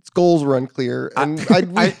 its goals were unclear, and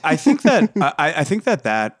I think that I think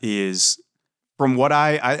that is from what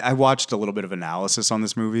I watched a little bit of analysis on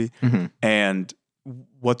this movie, and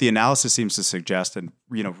what the analysis seems to suggest, and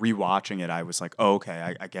rewatching it, I was like, oh,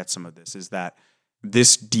 okay, I get some of this. Is that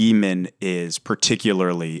this demon is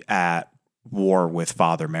particularly at war with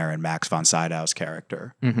Father Merrin, Max von Sydow's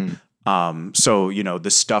character. So, the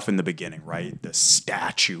stuff in the beginning, right? The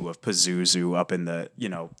statue of Pazuzu up in the,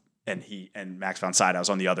 and Max von Sydow's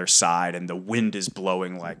on the other side, and the wind is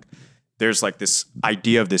blowing, like there's like this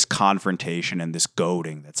idea of this confrontation and this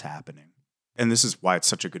goading that's happening. And this is why it's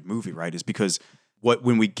such a good movie, right? Is because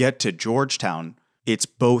when we get to Georgetown, it's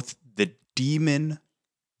both the demon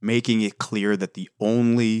making it clear that the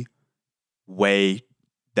only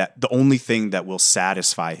thing that will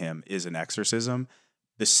satisfy him is an exorcism.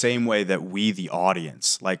 The same way that we, the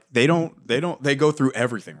audience, like they go through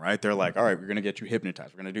everything, right? They're like, all right, we're going to get you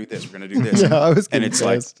hypnotized. We're going to do this. We're going to do this. Yeah, I was and it's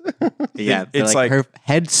like, yeah, it's like her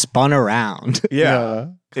head spun around. Yeah.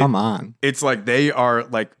 Come on. It's like they are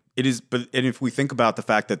like, it is. But, and if we think about the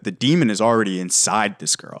fact that the demon is already inside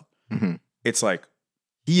this girl, it's like,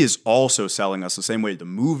 he is also selling us the same way the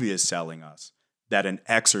movie is selling us that an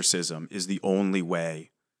exorcism is the only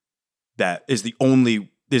way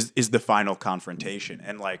is the final confrontation.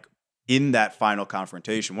 And like in that final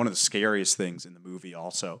confrontation, one of the scariest things in the movie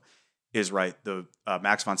also is, right, the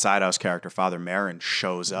Max von Sydow's character, Father Merrin,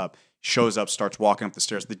 shows up, starts walking up the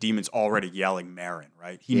stairs. The demon's already yelling Merrin,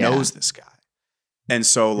 right? He knows this guy. And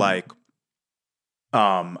so like,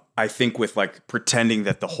 I think with like pretending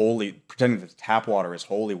that the tap water is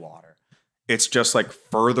holy water, it's just like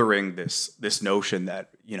furthering this notion that,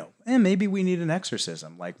 maybe we need an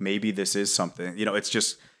exorcism. Like maybe this is something, it's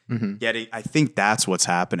just getting, I think that's what's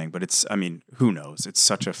happening, but who knows? It's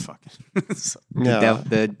such a fucking,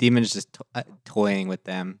 the demon is just toying with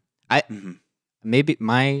them. Maybe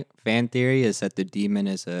my fan theory is that the demon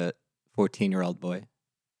is a 14-year-old boy.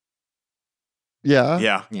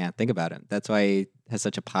 Yeah. Yeah. Think about it. That's why he has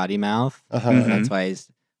such a potty mouth. That's why he's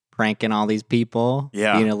pranking all these people.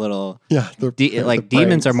 Yeah. Being a little. Yeah.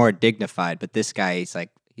 Demons are more dignified, but this guy,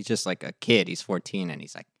 he's just like a kid. He's 14 and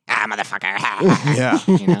he's like, motherfucker. Yeah.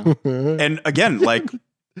 And again, like.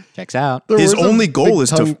 Checks out. His only goal is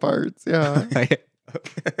to. Parts. Yeah.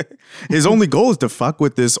 His only goal is to fuck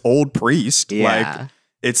with this old priest. Yeah. Like,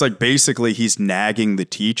 it's like basically he's nagging the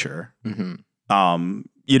teacher.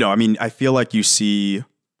 I feel like you see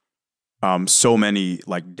so many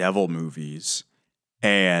like devil movies,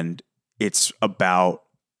 and it's about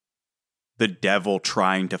the devil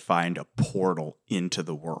trying to find a portal into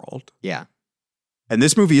the world. Yeah. And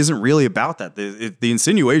this movie isn't really about that. The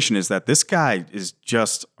insinuation is that this guy is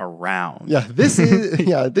just around. Yeah, this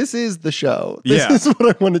is the show. This is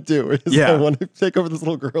what I want to do. I want to take over this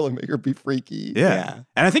little girl and make her be freaky. Yeah.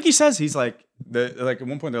 And I think he says, he's like at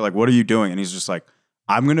one point they're like, what are you doing? And he's just like,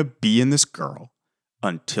 I'm going to be in this girl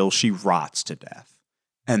until she rots to death.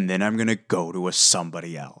 And then I'm going to go to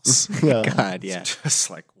somebody else. Yeah. God, yeah. It's just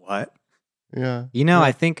like, what? Yeah.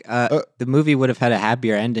 I think the movie would have had a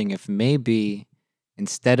happier ending if maybe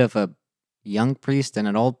instead of a young priest and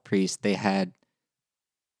an old priest, they had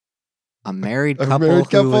a married couple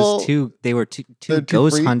who was two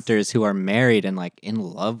ghost hunters who are married and like in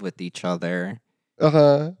love with each other.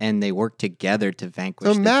 and they work together to vanquish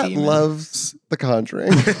So the Matt demon. loves The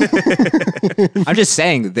Conjuring. I'm just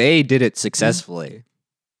saying they did it successfully.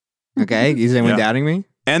 Okay, is anyone doubting me?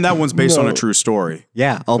 And that one's based on a true story.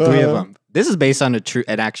 Yeah, all three of them. This is based on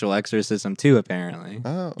an actual exorcism too, apparently.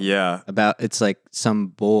 Oh. Yeah. It's like some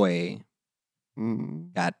boy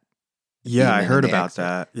got. Yeah, I heard about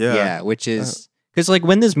that. Yeah. Yeah, which is because like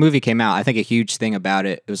when this movie came out, I think a huge thing about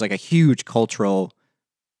it was like a huge cultural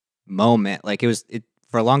moment. Like it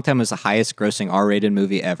for a long time it was the highest grossing R-rated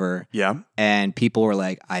movie ever. Yeah. And people were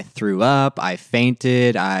like, I threw up, I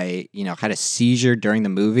fainted, I had a seizure during the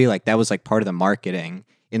movie. Like that was like part of the marketing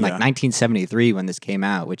in like 1973 when this came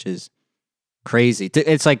out, which is crazy.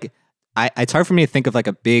 It's like it's hard for me to think of like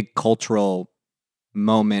a big cultural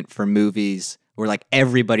moment for movies where like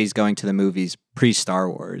everybody's going to the movies pre-Star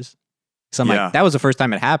Wars. So I'm like, that was the first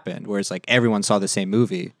time it happened, where it's like everyone saw the same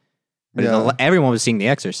movie, but everyone was seeing The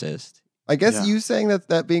Exorcist. I guess you saying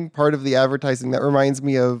that being part of the advertising, that reminds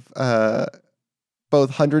me of both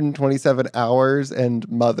 127 Hours and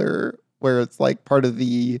Mother, where it's like part of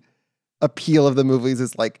the appeal of the movies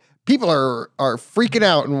is like people are freaking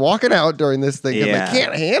out and walking out during this thing because they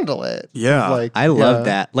can't handle it. Yeah. Like, I love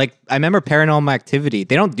that. Like I remember Paranormal Activity.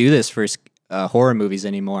 They don't do this for horror movies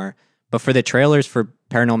anymore, but for the trailers for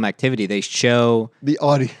Paranormal Activity, they show the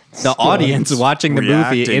audience watching the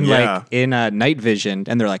movie in night vision,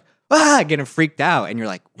 and they're like, getting freaked out, and you're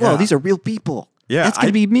like, whoa, these are real people. Yeah, that's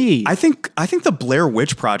gonna be me. I think the Blair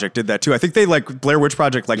Witch Project did that too. I think they Blair Witch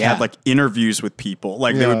Project had like interviews with people.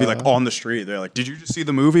 Like they would be like on the street. They're like, "Did you just see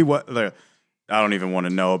the movie? What?" I don't even want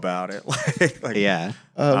to know about it.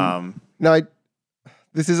 Now,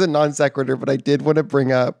 this is a non sequitur, but I did want to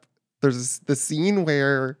bring up. There's the scene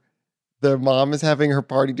where the mom is having her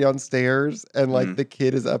party downstairs and like the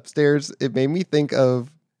kid is upstairs. It made me think of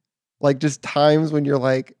like just times when you're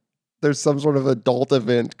like, there's some sort of adult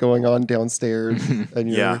event going on downstairs. And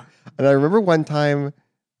and I remember one time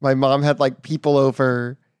my mom had like people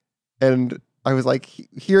over and I was like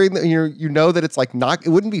hearing that, you know that it's like it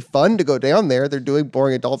wouldn't be fun to go down there. They're doing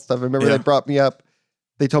boring adult stuff. I remember they brought me up.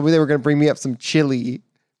 They told me they were going to bring me up some chili,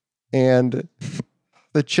 and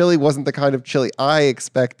the chili wasn't the kind of chili I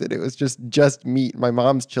expected. It was just meat. My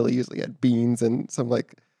mom's chili usually had beans and some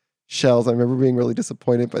like shells. I remember being really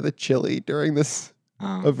disappointed by the chili during this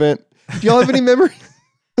event. Do y'all have any memories?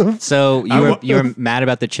 So you were mad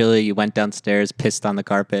about the chili. You went downstairs, pissed on the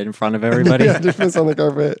carpet in front of everybody. Yeah, just pissed on the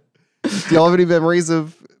carpet. Do y'all have any memories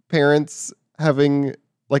of parents having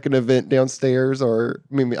like an event downstairs, or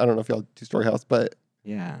maybe I don't know if y'all two-story house, but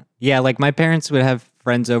yeah. Like my parents would have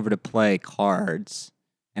friends over to play cards,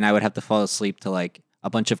 and I would have to fall asleep to like a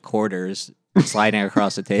bunch of quarters sliding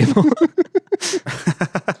across the table.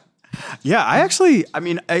 Yeah,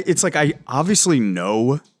 it's like I obviously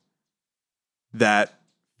know that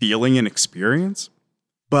feeling and experience,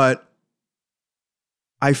 but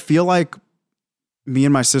I feel like me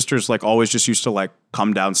and my sisters like always just used to like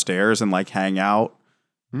come downstairs and like hang out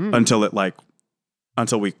until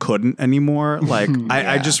we couldn't anymore. Like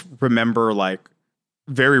I just remember like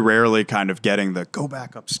very rarely kind of getting the go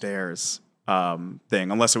back upstairs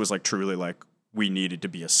thing, unless it was like truly like we needed to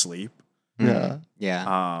be asleep. Yeah.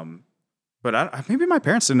 But maybe my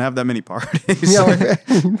parents didn't have that many parties.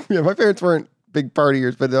 My parents weren't big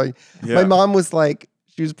partiers, but like, my mom was like,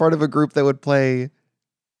 she was part of a group that would play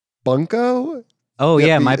bunco. Oh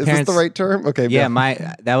yeah, my is parents. Is this the right term? Okay. Yeah,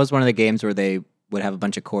 that was one of the games where they would have a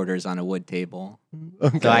bunch of quarters on a wood table.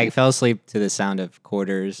 Okay. So I fell asleep to the sound of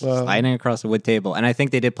quarters sliding across a wood table, and I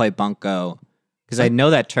think they did play bunco because I know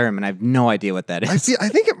that term and I have no idea what that is. I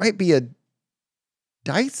think it might be a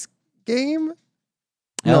dice game.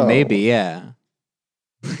 Oh, maybe, yeah.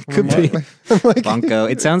 Could be like, bunco.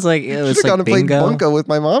 It sounds like it was like bingo. Played bunco with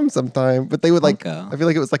my mom sometime, but they would bunco. I feel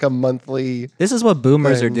like it was like a monthly. This is what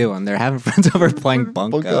boomers are doing. They're having friends over playing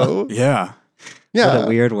bunco. Yeah. What a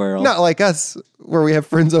weird world. Not like us, where we have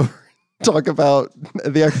friends over talk about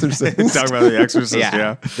The Exorcist. Talk about The Exorcist.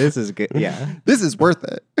 Yeah. This is good. Yeah. This is worth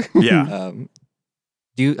it. Yeah.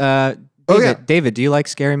 David, do you like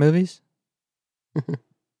scary movies?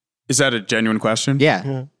 Is that a genuine question?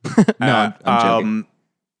 Yeah. No, I'm joking.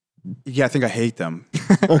 Yeah, I think I hate them.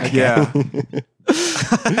 Okay. Yeah.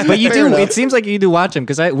 But you do. It seems like you do watch them,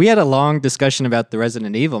 because we had a long discussion about the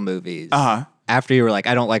Resident Evil movies. After you were like,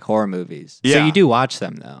 I don't like horror movies. Yeah. So you do watch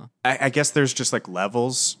them though. I guess there's just like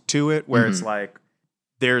levels to it, where it's like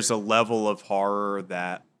there's a level of horror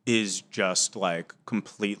that is just like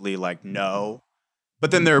completely like no.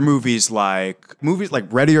 But then there are movies like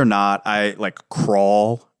Ready or Not. I like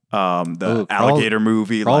Crawl, alligator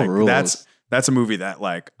movie. Crawl like rules. That's a movie that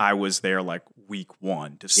like I was there like week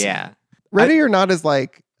one to see. Yeah. Ready or Not is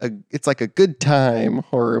like it's like a good time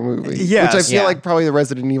horror movie. Yes. Which I feel like probably the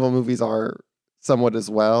Resident Evil movies are somewhat as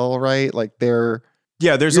well, right? Like there's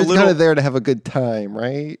you're kind of there to have a good time,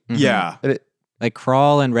 right? Mm-hmm. Yeah. Like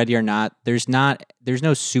Crawl and Ready or Not, there's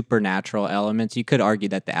no supernatural elements. You could argue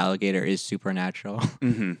that the alligator is supernatural,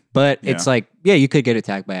 but it's like, you could get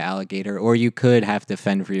attacked by an alligator, or you could have to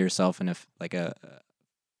fend for yourself in a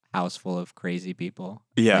house full of crazy people.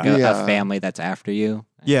 Yeah. Like a family that's after you.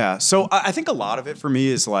 Yeah. So I think a lot of it for me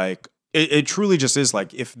is like, it truly just is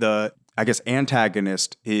like, if the, I guess,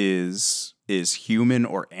 antagonist is human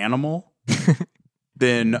or animal,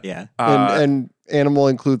 then and animal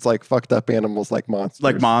includes like fucked up animals like monsters.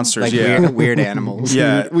 Like weird animals.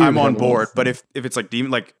 Yeah, weird I'm on animals. board. But if it's like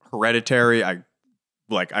demon, like Hereditary, I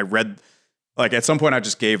read, like at some point I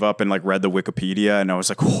just gave up and like read the Wikipedia, and I was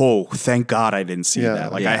like, oh, thank God I didn't see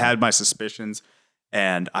that. Like I had my suspicions,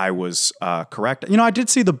 and I was correct. You know, I did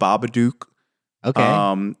see the Babadook. Okay.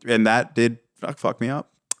 And that did fuck me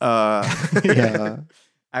up. Yeah.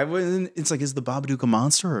 I wasn't. It's like, is the Babadook a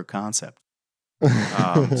monster or a concept?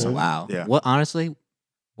 Wow. Yeah.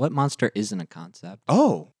 What monster isn't a concept?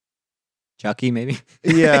 Oh, Chucky, maybe.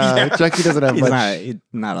 Yeah, Chucky doesn't have much.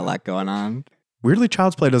 Not a lot going on. weirdly,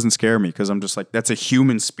 Child's Play doesn't scare me because I'm just like, that's a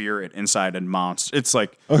human spirit inside a monster. It's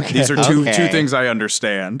like, these are two things I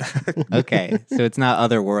understand. Okay, so it's not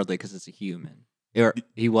otherworldly because it's a human. Or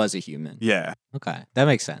he was a human. Yeah. Okay, that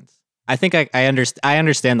makes sense. I think I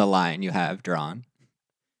understand the line you have drawn.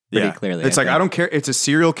 Pretty clearly. It's like, I don't care. It's a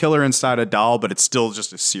serial killer inside a doll, but it's still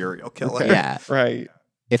just a serial killer. Okay. Yeah. Right.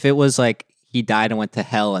 If it was like he died and went to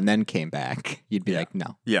hell and then came back, you'd be like,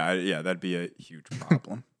 no. Yeah, that'd be a huge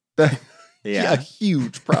problem. Yeah, a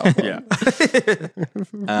huge problem. Yeah.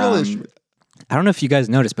 Really I don't know if you guys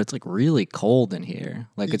noticed, but it's like really cold in here.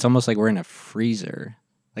 Like it's almost like we're in a freezer.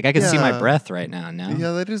 Like I can see my breath right now. No?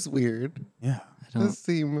 Yeah, that is weird. Yeah. It does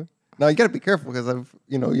seem. Now you got to be careful because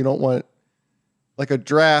you don't want like a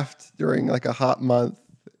draft during like a hot month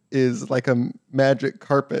is like a magic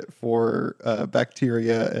carpet for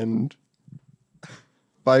bacteria and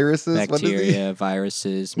viruses. Bacteria,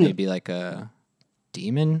 viruses, maybe like a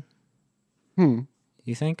demon.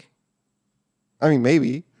 You think? I mean,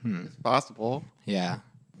 maybe it's possible. Yeah.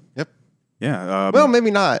 Yep. Yeah. Well,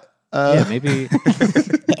 maybe not. Yeah, maybe.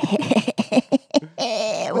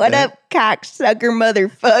 What up, cocksucker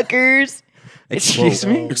motherfuckers? Excuse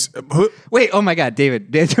me? Wait, oh my God,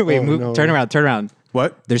 David. Wait, move. No. Turn around.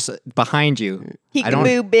 What? There's behind you.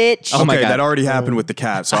 Peekaboo, bitch. Oh my Okay, God. that already happened with the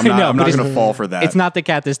cat, so I'm I not, know, I'm but not it's- going to fall for that. It's not the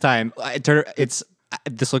cat this time.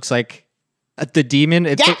 This looks like the demon.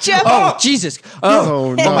 Gotcha! Oh, Jesus.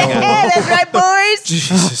 Oh no! Yeah, that's right, boys.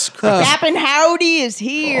 Jesus Christ. Captain Howdy is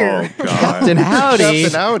here. Oh, God. Captain Howdy.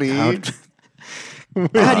 Captain Howdy.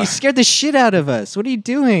 God, you scared the shit out of us. What are you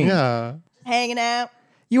doing? Yeah. Hanging out.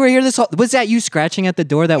 You were here this whole... Was that you scratching at the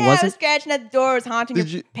door that I was wasn't... scratching at the door. I was haunting Did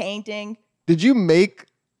your you- painting. Did you make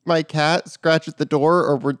my cat scratch at the door,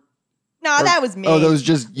 or were? No, that was me. Oh, that was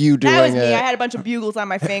just you doing That was me. it. I had a bunch of bugles on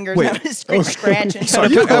my fingers. Wait. I was scratching. Sorry,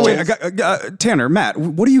 Tanner, Matt,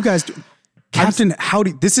 what do you guys do? Captain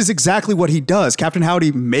Howdy, this is exactly what he does. Captain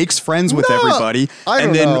Howdy makes friends with No, everybody I and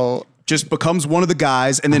don't then know. just becomes one of the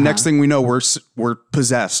guys, and then next thing we know, we're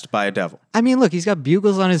possessed by a devil. I mean, look, he's got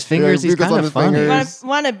bugles on his fingers. He's bugles kind on of his funny. fingers.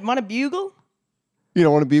 Want a bugle? You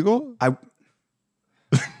don't want a bugle?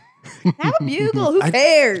 Have a bugle. Who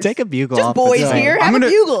cares? Take a bugle Just off. boys the thing. here. I'm Have a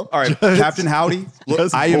gonna- bugle. All right, Captain Howdy, look,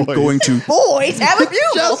 Just I am boys. going to... Boys, have a bugle.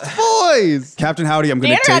 Just boys. Captain Howdy, I'm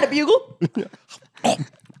going Tanner to had a take... bugle.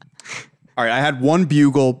 All right, I had one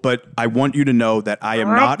bugle, but I want you to know that I am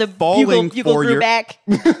not the falling bugle for grew your... back.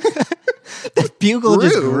 Bugle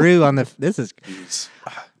just Grew. grew on the... This is...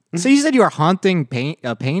 So you said you were haunting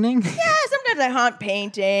a painting? Yeah, sometimes I haunt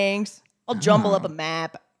paintings. I'll jumble up a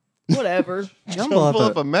map. Whatever. Jumble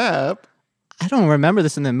Up a map. I don't remember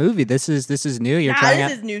this in the movie. This is new. You're trying This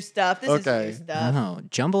out... is new stuff. This Okay. is new stuff. Oh,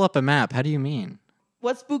 jumble up a map. How do you mean?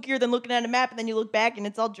 What's spookier than looking at a map and then you look back and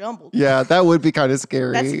it's all jumbled? Yeah, that would be kind of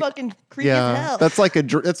scary. That's fucking creepy as yeah, hell. that's like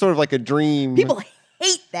that's sort of like a dream. People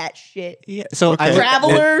hate that shit. Yeah. So Okay.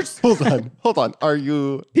 Travelers. Hold on. Are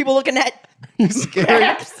you People looking at scaring?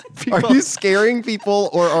 maps. Are you scaring people,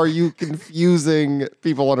 or are you confusing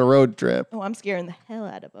people on a road trip? Oh, I'm scaring the hell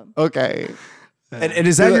out of them. Okay. And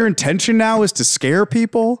is that your intention now, is to scare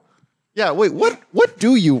people? Yeah. Wait. What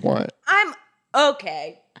do you want? I'm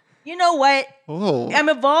okay. You know what? Oh. I'm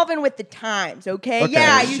evolving with the times, okay? Okay,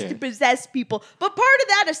 Yeah, I used sure. to possess people. But part of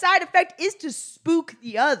that, a side effect, is to spook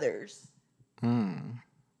the others.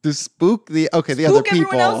 To spook the other Spook people.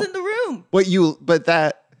 everyone else in the room. But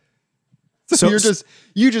that. So So-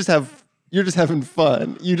 you just have you're just having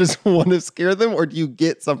fun? You just want to scare them, or do you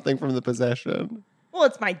get something from the possession? Well,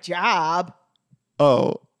 it's my job.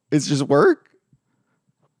 Oh, it's just work?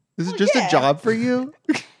 Is it just yeah. a job for you?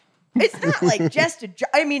 It's not like just a job.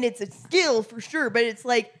 I mean, it's a skill for sure, but it's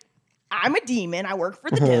like I'm a demon. I work for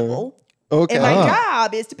the devil. Okay. And my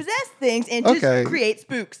job is to possess things and just create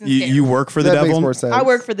spooks. And You work for the that devil? makes more sense. I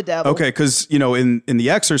work for the devil. Okay, because, in The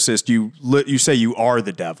Exorcist, you say you are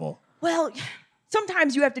the devil. Well,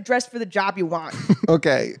 sometimes you have to dress for the job you want.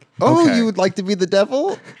 Okay. Oh, Okay. you would like to be the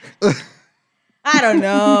devil? I don't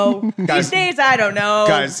know. Guys- These days, I don't know.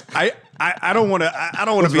 Guys, I don't want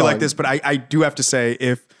to be like this, but I do have to say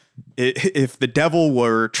if the devil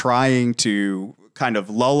were trying to kind of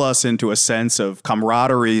lull us into a sense of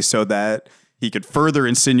camaraderie so that he could further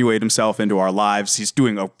insinuate himself into our lives, he's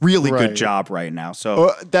doing a really good job right now.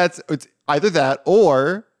 So It's either that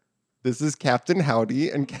or this is Captain Howdy,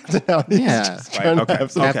 and Captain Howdy is just trying to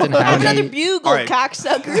have some Captain fun. Howdy. Another bugle, All right.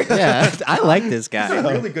 cocksucker. Yeah, I like this guy.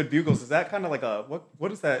 really good bugles. Is that kind of like a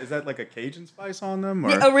what is that? Is that like a Cajun spice on them?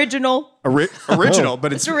 Or The original. original,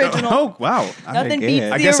 but it's original. Oh wow. Nothing get beats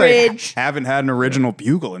it. I the guess orig. I haven't had an original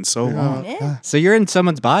bugle in so long. Yeah. So you're in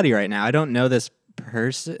someone's body right now. I don't know this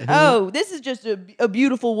person. Oh, this is just a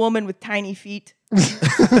beautiful woman with tiny feet.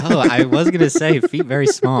 Oh, I was gonna say feet very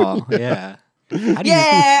small. Yeah. How do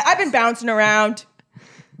Yeah, I've been bouncing around.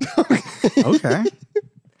 Okay.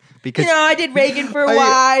 because I did Reagan for a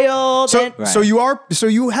while. So Then, so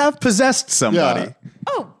you have possessed somebody.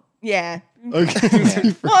 oh, yeah.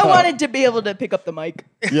 Okay. Well, I wanted to be able to pick up the mic.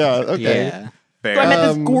 Yeah, okay. yeah. Fair. So I met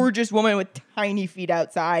this gorgeous woman with tiny feet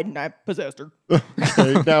outside, and I possessed her.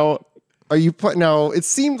 Okay. Now, it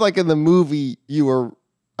seemed like in the movie you were,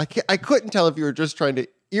 I couldn't tell if you were just trying to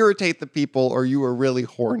irritate the people or you were really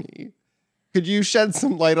horny. Could you shed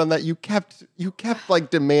some light on that? You kept like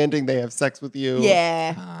demanding they have sex with you.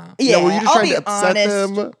 Yeah. Yeah, were you just I'll trying be to upset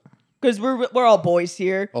honest, them? because we're all boys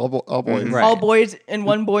here. All boys. Right. All boys and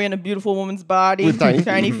one boy in a beautiful woman's body With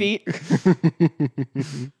tiny feet.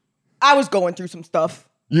 I was going through some stuff.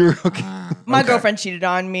 You were okay. My girlfriend cheated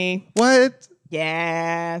on me. What?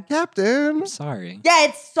 Yeah. Captain? Sorry. Yeah,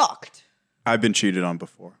 it sucked. I've been cheated on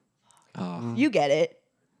before. Oh. You get it.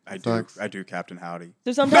 I do. Sucks. I do, Captain Howdy.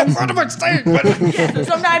 So sometimes, What am I saying? so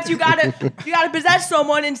sometimes you gotta possess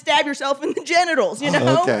someone and stab yourself in the genitals. You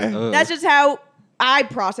know. Okay. Oh. That's just how I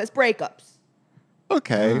process breakups.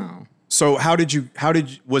 Okay. Oh. So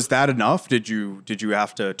was that enough? Did you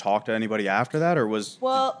have to talk to anybody after that, or was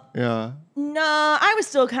Well, Yeah. nah, I was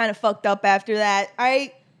still kind of fucked up after that.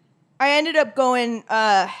 I ended up going.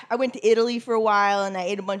 I went to Italy for a while, and I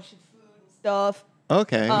ate a bunch of food and stuff.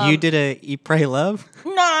 Okay. You did a Eat, Pray, Love?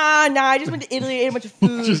 Nah, I just went to Italy, ate a bunch of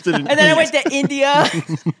food, Just didn't and then I eat. went to India. I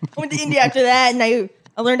went to India after that, and I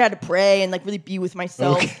learned how to pray and like really be with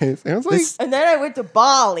myself. Okay. Sounds like And then I went to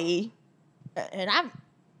Bali, and I'm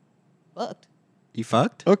fucked. You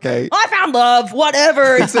fucked? okay. I found love.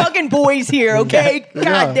 Whatever. It's fucking boys here, okay? Yeah.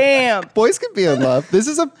 God damn. Boys can be in love. This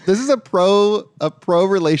is a pro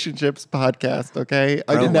relationships podcast, okay?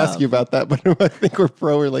 I didn't ask love. you about that, but I think we're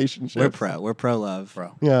pro relationships. We're pro love.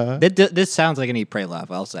 Yeah. This sounds like an Eat, Pray,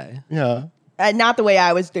 Love, I'll say. Yeah. Not the way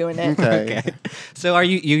I was doing it. Okay. Okay. So are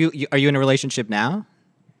you in a relationship now?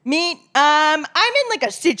 Me, I'm in like a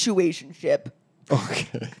situationship. Okay.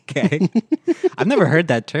 Okay. I've never heard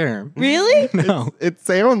that term. Really? No. It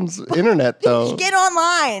sounds internet though. Get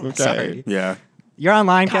online. Okay. Sorry. yeah? You're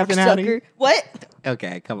online, Captain Howdy? Cocksucker. What?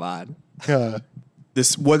 Okay, come on. Yeah.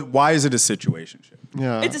 Why is it a situationship?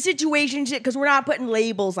 Yeah. It's a situationship because we're not putting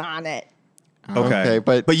labels on it. Okay,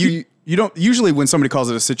 but you don't usually when somebody calls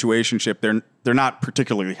it a situationship, they're not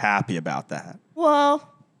particularly happy about that. Well,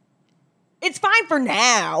 it's fine for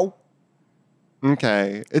now.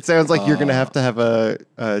 Okay. It sounds like you're gonna have to have a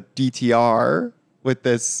DTR with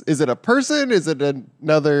this. Is it a person? Is it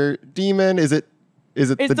another demon? Is it It's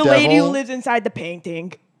the the devil? lady who lives inside the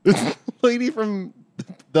painting. It's the lady from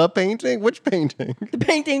the painting? Which painting?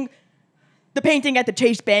 The painting at the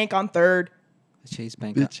Chase Bank on 3rd. The Chase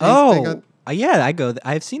Bank. The Chase Bank on- Yeah,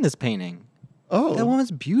 I've seen this painting. Oh, That woman's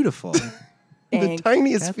beautiful. the Thanks.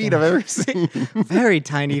 tiniest Captain. feet I've ever seen. Very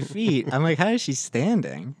tiny feet. I'm like, how is she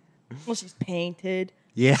standing? Well, she's painted.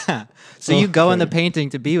 Yeah. So you go in the painting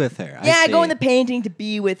to be with her. Yeah, I go in see. the painting to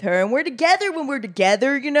be with her, and we're together when we're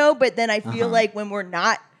together, you know. But then I feel like when we're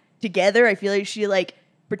not together, I feel like she like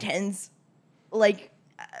pretends like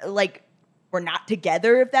we're not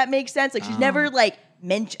together. If that makes sense, like she's never like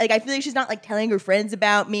mentioned. Like I feel like she's not like telling her friends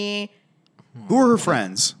about me. Who are her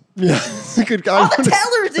friends? Yeah, good All God. the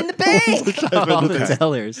tellers in the bank. All the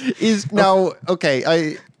tellers. Is now okay.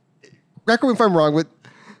 I correct me if I'm wrong, but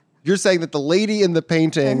you're saying that the lady in the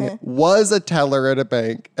painting was a teller at a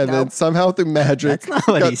bank and then somehow through magic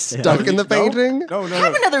got stuck in the painting? No.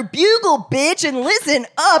 Have another bugle, bitch, and listen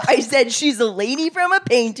up. I said she's a lady from a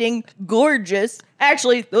painting. Gorgeous.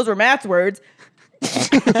 Actually, those were Matt's words.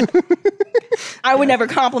 I would never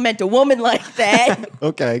compliment a woman like that.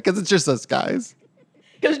 Okay, because it's just us guys.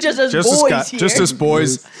 Because just us boys here. Just us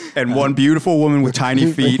boys and one beautiful woman with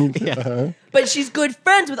tiny feet. But she's good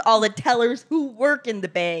friends with all the tellers who work in the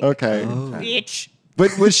bank. Okay. Bitch.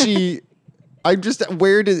 But was she...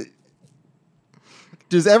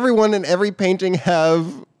 Does everyone in every painting have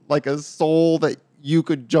like a soul that you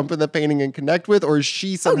could jump in the painting and connect with, or is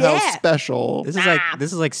she somehow special? This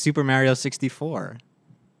is like Super Mario 64.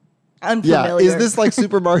 Unfamiliar. Yeah, is this like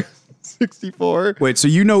Super Mario 64? Wait, so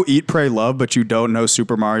you know Eat, Pray, Love, but you don't know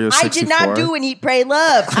Super Mario 64? I did not do an Eat, Pray,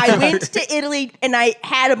 Love. I went to Italy and I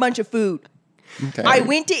had a bunch of food. Okay. I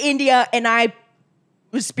went to India and I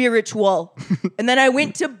was spiritual. And then I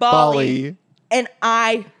went to Bali. And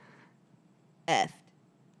I effed.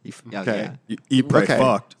 Okay. You eat, pray,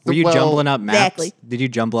 fucked. Were you jumbling up maps? Exactly. Did you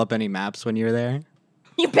jumble up any maps when you were there?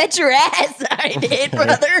 You bet your ass I did,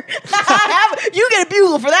 brother. You get a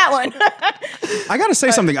bugle for that one. I gotta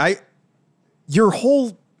say something. Your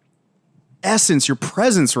whole essence, your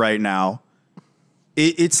presence right now,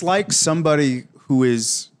 it's like somebody who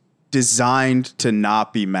is designed to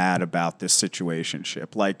not be mad about this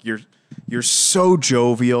situationship. Like you're so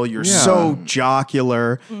jovial, you're so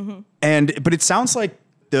jocular, but it sounds like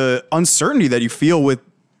the uncertainty that you feel with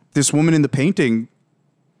this woman in the painting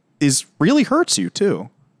really hurts you too.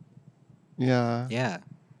 Yeah. Yeah.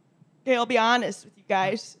 Okay, I'll be honest with you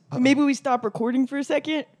guys. Maybe we stop recording for a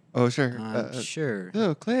second. Oh, sure. Sure.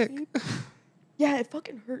 Oh, click. Yeah, it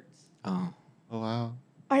fucking hurts. Oh. Oh, wow.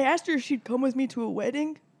 I asked her if she'd come with me to a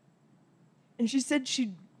wedding, and she said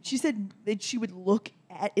that she would look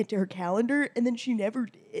into her calendar, and then she never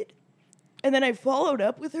did. And then I followed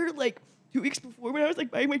up with her like 2 weeks before when I was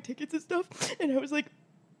like buying my tickets and stuff, and I was like,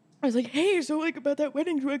 hey, so like about that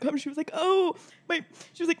wedding, do you want to come? She was like,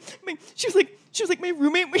 my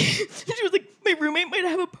roommate, my roommate might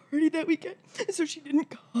have a party that weekend, and so she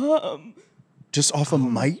didn't come. Just off a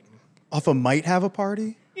might have a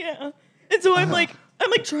party? Yeah. And so I'm trying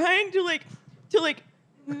to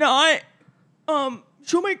not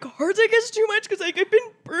show my cards, I guess, too much, because like I've been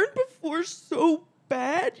burned before so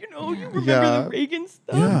bad, you know. You remember the Reagan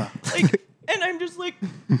stuff? Yeah. Like, and I'm just like,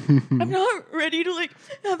 I'm not ready to like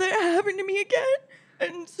have that happen to me again.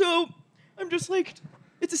 And so I'm just like,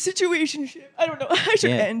 it's a situationship. I don't know. I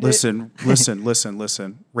should end it. Listen.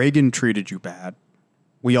 Reagan treated you bad.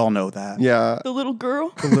 We all know that. Yeah. The little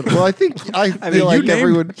girl. Well, I feel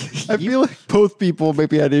like both people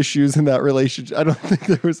maybe had issues in that relationship. I don't think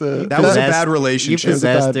there was a... That was a bad relationship. You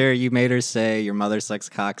possessed her. You made her say your mother sucks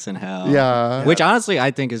cocks in hell. Yeah. Which honestly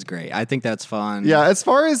I think is great. I think that's fun. Yeah, as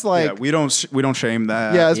far as like... we don't shame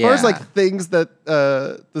that. Yeah, as far as like things that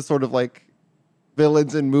the sort of like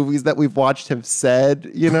villains in movies that we've watched have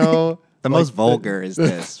said, you know... The most vulgar is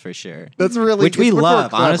this, for sure. That's really... Which we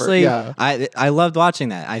love. clever. Honestly, yeah. I loved watching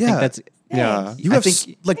that. I think that's... Yeah. You have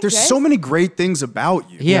there's so many great things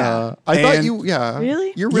about you. Yeah. I thought you... Yeah.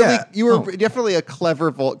 Really? You're really... You were definitely a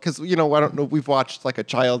clever... Because, you know, I don't know, we've watched like a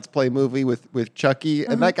Child's Play movie with Chucky,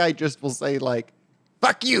 and that guy just will say like,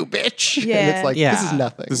 fuck you, bitch. Yeah. And it's like, this is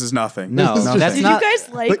nothing. This is nothing. No, that's not...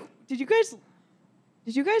 Did you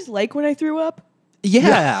guys like when I threw up?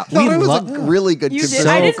 Yeah. I thought it was a really good... You did. So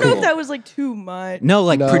I didn't know cool. if that was like too much. No,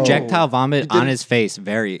 like No. projectile vomit on his face.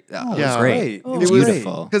 Very... it was great. It It was was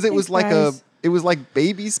beautiful. Because it was Thanks, it was like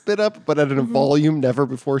baby spit up, but at a volume never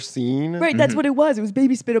before seen. Right, that's what it was. It was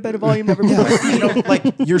baby spit up at a volume never before. You know, like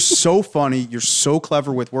you're so funny, you're so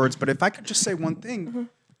clever with words. But if I could just say one thing,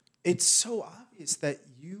 it's so obvious that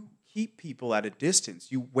you keep people at a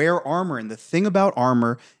distance. You wear armor, and the thing about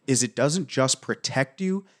armor is it doesn't just protect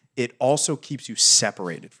you; it also keeps you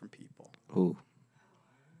separated from people. Ooh.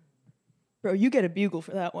 Bro, you get a bugle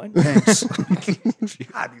for that one. Thanks.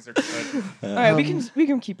 God, these are good. All right, we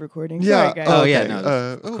can keep recording. Yeah. Sorry, guys. Oh, Okay. yeah,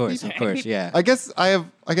 no. Of course, yeah. I guess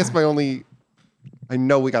my only... I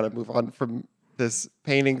know we got to move on from this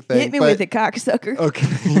painting thing. Hit me but, with it, cocksucker.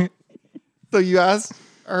 Okay. So you asked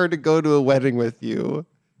her to go to a wedding with you,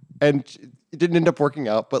 and it didn't end up working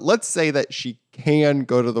out. But let's say that she can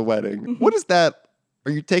go to the wedding. What is that?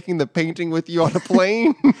 Are you taking the painting with you on a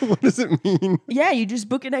plane? What does it mean? Yeah, you just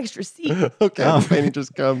book an extra seat. Okay, the painting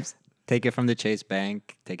just comes. Take it from the Chase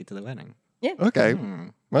Bank, take it to the wedding. Yeah. Okay.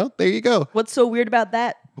 Well, there you go. What's so weird about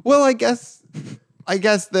that? Well, I guess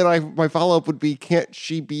then my follow-up would be, can't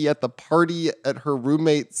she be at the party at her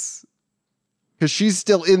roommate's? Because she's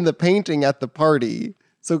still in the painting at the party.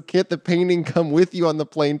 So can't the painting come with you on the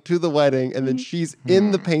plane to the wedding, and then she's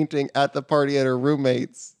in the painting at the party at her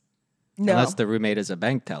roommate's? No. Unless the roommate is a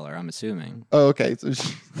bank teller, I'm assuming. Oh, okay. So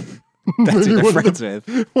That's who they're one friends of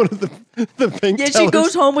with. one of the bank Yeah, tellers. she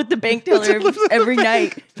goes home with the bank teller every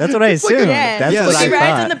night. That's what I assumed. Yeah, That's Yeah, what she I rides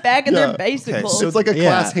thought. on the back of Yeah. their bicycle. Okay, so It's like a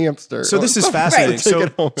class hamster. So this is Right. fascinating. Take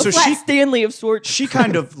it home. So Flat she Stanley of sorts. she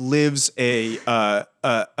kind of lives a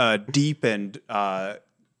deep and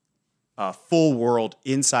full world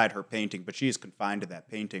inside her painting, but she is confined to that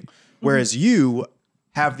painting. Whereas you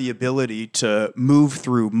have the ability to move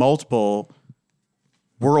through multiple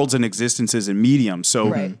worlds and existences and mediums. So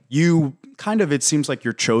Right. you kind of, it seems like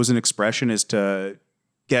your chosen expression is to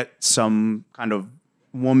get some kind of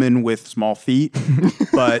woman with small feet.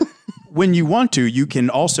 But when you want to, you can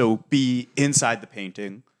also be inside the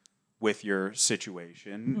painting with your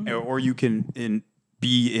situation, or you can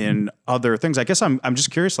be in other things. I guess I'm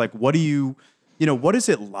just curious, like, what do you know, what is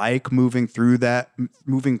it like moving through that,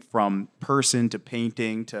 moving from person to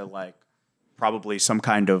painting to like probably some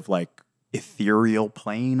kind of like ethereal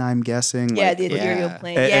plane, I'm guessing. Yeah, like, the ethereal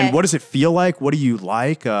plane. and, Yeah. and what does it feel like? What do you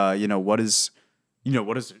like? What does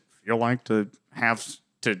it feel like to have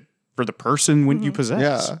for the person when you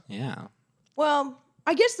possess? Yeah. Yeah. Well,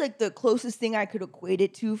 I guess like the closest thing I could equate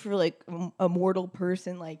it to for like a mortal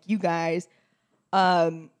person like you guys,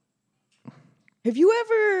 have you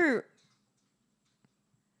ever?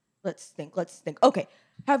 Let's think. Okay,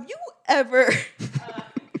 have you ever?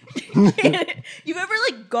 You've ever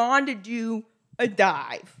like gone to do a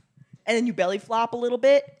dive and then you belly flop a little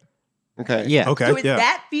bit? Okay. Yeah. Okay. So it's yeah.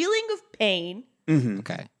 that feeling of pain.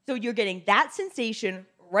 Okay. So you're getting that sensation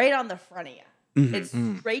right on the front of you. It's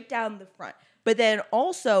straight down the front. But then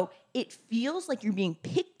also it feels like you're being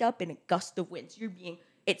picked up in a gust of wind. So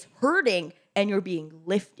it's hurting and you're being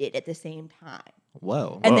lifted at the same time.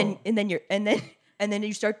 Whoa. And then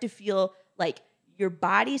you start to feel like your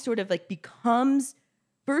body sort of like becomes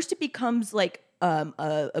like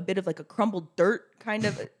a bit of like a crumbled dirt kind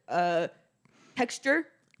of texture.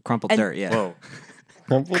 Crumpled and- dirt. Yeah. Whoa.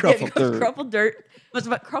 Crumpled Yeah, dirt. crumpled dirt. It's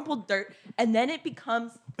about crumpled dirt, and then it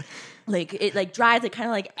becomes like it like dries, like kind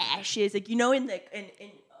of like ashes, like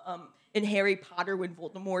in Harry Potter when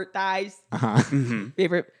Voldemort dies.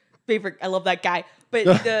 Favorite. I love that guy, but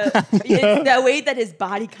it's the way that his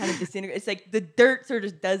body kind of disintegrates. It's like the dirt sort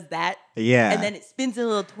of does that, Yeah. and then it spins in a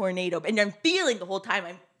little tornado, and I'm feeling the whole time.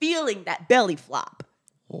 I'm feeling that belly flop.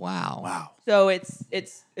 Wow. So it's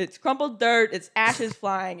crumpled dirt, it's ashes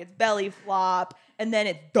flying, it's belly flop, and then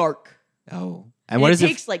it's dark. Oh. And And what it does it?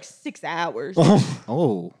 takes like 6 hours.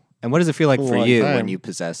 Oh. And what does it feel like for Long you time. when you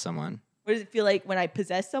possess someone? What does it feel like when I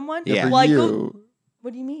possess someone? Yeah. Well, I For go, you.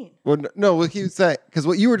 what do you mean? Well, no, what he said, because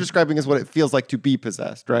what you were describing is what it feels like to be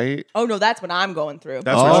possessed, right? Oh no, that's what I'm going through.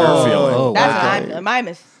 That's what you're feeling. Oh, That's wow. what I'm feeling. My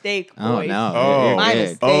mistake, boys. Oh no. Oh. You're My good.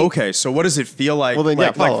 mistake. Oh, okay. So what does it feel like? Well, then, like, yeah,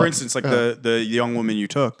 like follow for up. instance, like the young woman you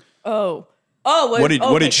took. Oh. What did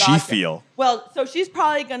okay, she gotcha. feel? Well, so she's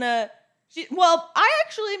probably gonna.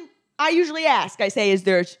 I usually ask. I say, "Is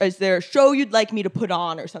there a show you'd like me to put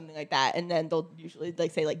on, or something like that?" And then they'll usually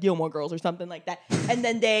like say like Gilmore Girls or something like that. And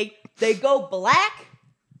then they go black,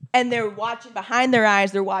 and they're watching behind their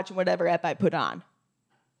eyes. They're watching whatever app I put on.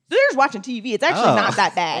 So they're just watching TV. It's actually not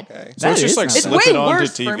that bad. Okay. So it's That just is like nice. It's slip way it onto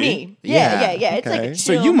worse TV. for me. Yeah. Yeah. It's like Okay. a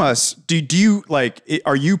So chill. you must do you like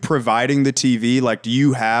are you providing the TV? Like, do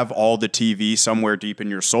you have all the TV somewhere deep in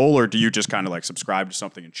your soul, or do you just kind of like subscribe to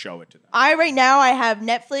something and show it to them? Right now I have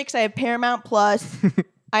Netflix, I have Paramount Plus,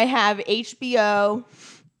 I have HBO,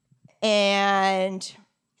 and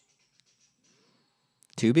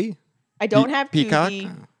Tubi? I don't have Peacock?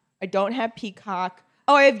 Tubi. I don't have Peacock.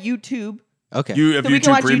 Oh, I have YouTube. Okay. You have So we can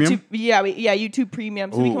YouTube watch Premium YouTube. Yeah, YouTube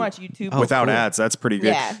Premium. So we can Ooh. watch YouTube. Oh, without cool. ads. That's pretty good.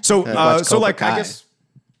 Yeah. So Watch so Cobra like I Kai. guess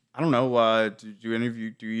I don't know.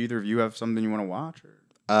 Do either of you have something you want to watch?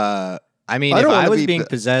 Or? I mean, I if don't I wanna was be being po-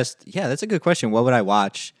 possessed, yeah, that's a good question. What would I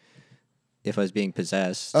watch if I was being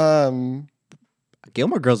possessed?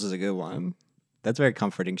 Gilmore Girls is a good one. That's a very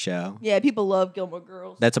comforting show. Yeah, people love Gilmore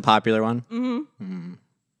Girls. That's a popular one. Mm-hmm.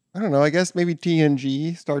 I don't know. I guess maybe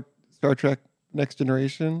TNG, Star Trek Next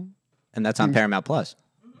Generation. And that's on Paramount Plus.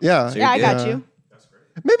 Yeah. So Yeah, I you're got good. you.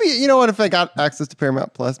 Maybe, you know what, if I got access to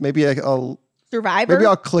Paramount Plus, maybe I'll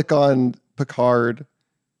Survivor. click on Picard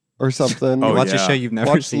or something. Oh, Watch yeah. a show you've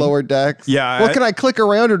never Watch seen. Lower Decks. Yeah, Well, I- can I click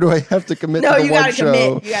around or do I have to commit No, to the you one gotta show?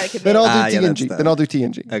 commit. You gotta commit. Then I'll do Yeah, that's TNG. the- Then I'll do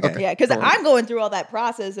TNG. Okay. Yeah, because I'm going through all that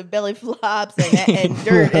process of belly flops and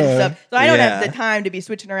dirt and stuff. So I don't have Yeah. the time to be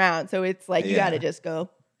switching around. So it's like you Yeah. got to just go.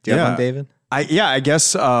 Do you have Yeah. one, David? I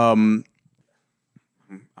guess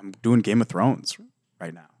I'm doing Game of Thrones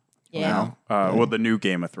right now. Yeah. Wow. Well, the new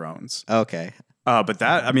Game of Thrones. Okay. But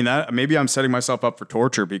that maybe I'm setting myself up for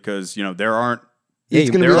torture because there aren't. It's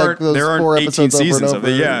going to be like those 4 18 episodes seasons over and over.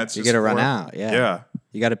 of it. Yeah, it's You just got to run 4. out. Yeah. Yeah.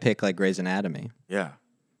 You got to pick like Grey's Anatomy. Yeah.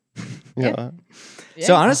 Yeah.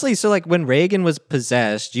 So honestly, like when Reagan was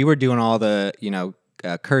possessed, you were doing all the,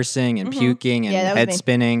 cursing and puking and Yeah, that was head me.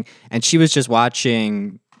 spinning, and she was just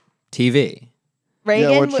watching TV.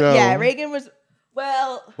 Reagan, what show? Reagan was,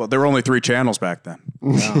 well, Well, there were only 3 channels back then.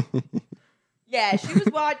 yeah, she was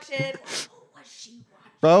watching, what was she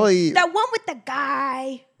watching? Probably That one with the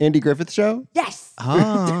guy. Andy Griffith show. Yes.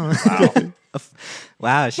 Oh,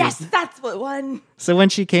 wow. Yes, that's what one. So when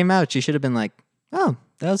she came out, she should have been like, "Oh,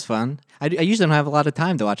 that was fun." I usually don't have a lot of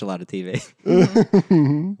time to watch a lot of TV.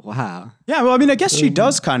 Wow. Yeah, well, I guess she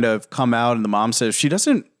does kind of come out, and the mom says she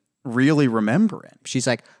doesn't really remember it. She's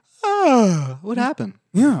like, "Oh, what happened?"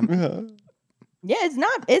 Yeah. Yeah, it's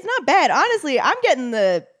not bad. Honestly, I'm getting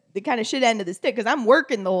the kind of shit end of the stick because I'm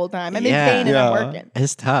working the whole time. I'm in pain and I'm working.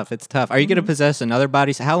 It's tough. It's tough. Are you going to possess another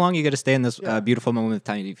body? How long are you going to stay in this beautiful woman with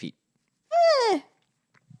tiny feet?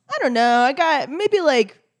 I don't know. I got maybe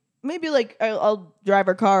I'll drive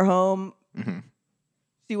her car home,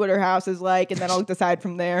 see what her house is like, and then I'll decide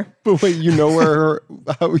from there. But wait, you know where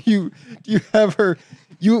you have her?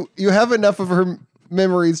 You have enough of her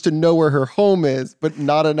memories to know where her home is, but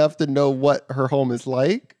not enough to know what her home is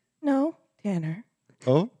like. No, Tanner.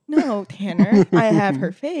 Oh, No, Tanner. I have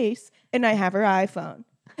her face and I have her iPhone.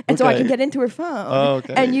 And so I can get into her phone. Oh,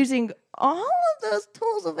 okay. And using all of those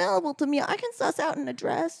tools available to me, I can suss out an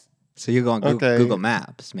address. So you go on Okay. Google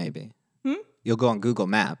Maps, maybe. You'll go on Google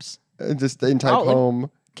Maps. just and type Probably.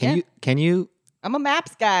 home. Can you I'm a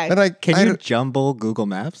maps guy. And can you jumble Google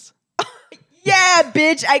Maps? Yeah,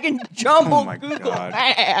 bitch, I can jumble Oh my Google God.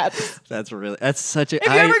 Maps. That's such a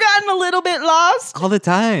Have you ever gotten a little bit lost? all the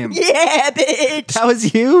time. Yeah, bitch. That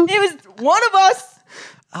was you? It was one of us.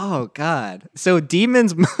 Oh God. So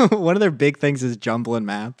demons one of their big things is jumbling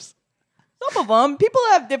maps. Some of them. People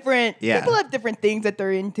have different Yeah. things that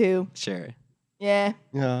they're into. Sure. Yeah.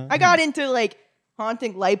 Yeah. I got into like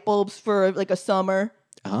haunting light bulbs for like a summer.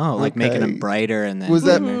 Oh, like making them Okay. brighter and then Was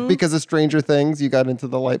that because of Stranger Things? You got into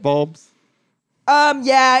the light bulbs?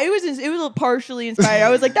 Yeah, it was partially inspired. I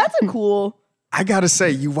was like, that's a cool. I gotta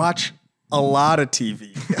say, you watch a lot of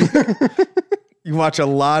TV. You watch a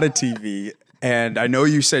lot of TV, and I know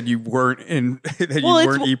you said you weren't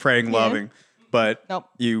eat, praying, loving, but Nope.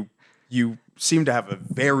 you seem to have a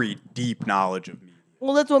very deep knowledge of media.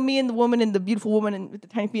 Well, that's what me and the woman and the beautiful woman with the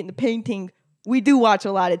tiny feet in the painting. We do watch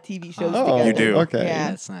a lot of TV shows together. You do? Okay. Yeah.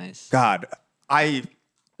 that's nice. God,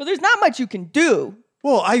 But there's not much you can do.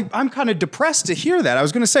 I'm kind of depressed to hear that. I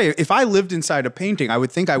was going to say, if I lived inside a painting, I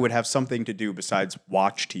would think I would have something to do besides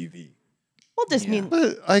watch TV. Well, just mean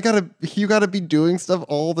But you gotta be doing stuff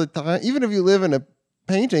all the time. Even if you live in a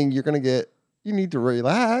painting, you need to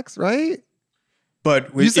relax, right?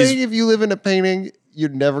 But You saying if you live in a painting, you're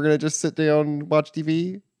never gonna just sit down and watch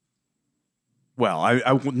TV? well,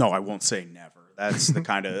 no, I won't say never. That's the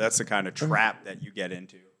kind of trap that you get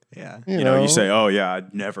into. Yeah. You say, "Oh yeah,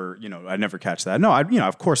 I'd never catch that." No,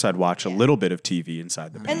 of course I'd watch a little bit of TV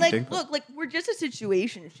inside the and painting. like look, like we're just a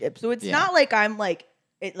situationship, so it's Yeah. not like I'm like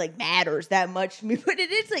it like matters that much to me, but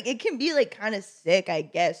it is like it can be like kind of sick, I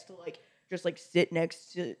guess, to like just like sit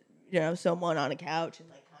next to someone on a couch and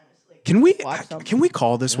like kind of like watch something. Can we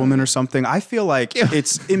call this woman or something? I feel like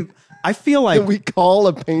I feel like Can we call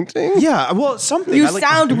a painting? yeah, well, something. You I like-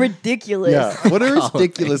 sound ridiculous. Yeah. What a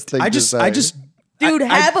ridiculous thing I to say. just Dude,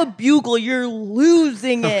 have a bugle. You're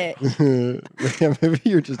losing it. Yeah, maybe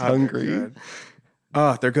you're just They're hungry. good.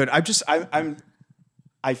 Oh, they're good.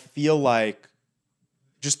 I feel like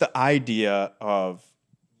just the idea of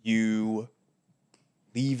you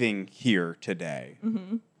leaving here today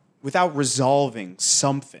without resolving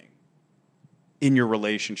something in your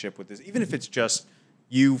relationship with this, even if it's just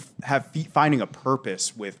you finding a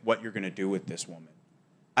purpose with what you're going to do with this woman.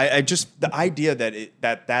 I just the idea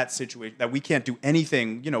that situation that we can't do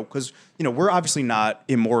anything, because we're obviously not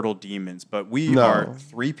immortal demons, but we are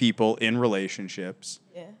 3 people in relationships.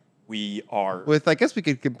 Yeah. We are I guess we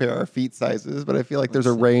could compare our feet sizes, but I feel like there's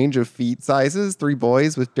a range of feet sizes. 3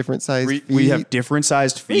 boys with different sized feet. we have different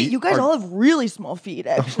sized feet. Wait, you guys all have really small feet,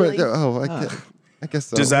 actually. I guess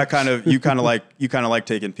so. Does that kind of you kind of like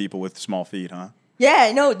taking people with small feet, huh?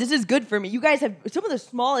 Yeah, no, this is good for me. You guys have some of the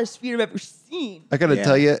smallest feet I've ever seen. I gotta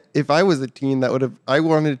tell you, if I was a teen, I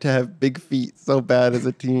wanted to have big feet so bad as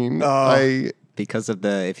a teen. Because of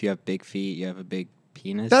if you have big feet, you have a big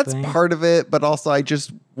penis. That's thing? part of it, but also I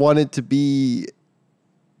just wanted to be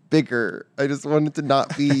bigger. I just wanted to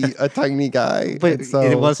not be a tiny guy. But And so,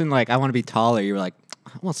 it wasn't like I want to be taller. You were like,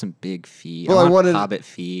 want some big feet. Well, I want hobbit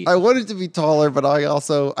feet. I wanted to be taller, but I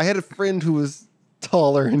had a friend who was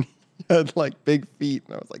taller and he had like big feet,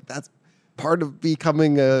 and I was like, that's part of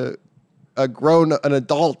becoming an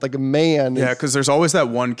adult, like a man. Yeah, because there's always that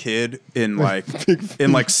one kid in like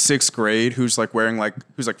 6th grade who's like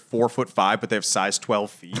 4'5", but they have size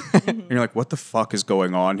 12 feet, and you're like, what the fuck is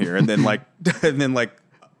going on here? And then like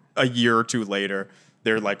a year or two later,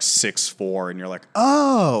 they're like 6'4", and you're like,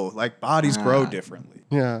 oh, like bodies grow differently.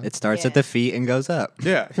 Yeah, it starts at the feet and goes up.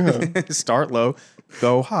 Yeah, start low,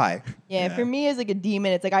 go high. Yeah, for me as like a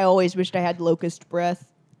demon, it's like I always wished I had locust breath.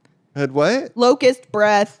 Had what? Locust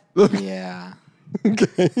breath. Yeah.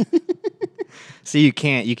 Okay. So you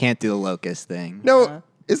can't do the locust thing. No,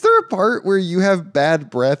 is there a part where you have bad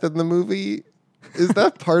breath in the movie? Is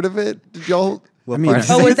that part of it? Did y'all? Was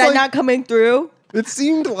that like, not coming through? It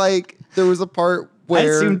seemed like there was a part where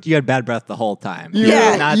I assumed you had bad breath the whole time.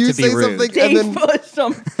 Yeah, not you to say be rude. something and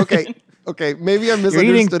then okay, maybe I misunderstood.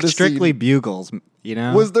 You're eating a strictly scene. bugles, you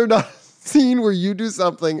know? Was there not a scene where you do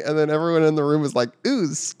something and then everyone in the room is like, "Ooh,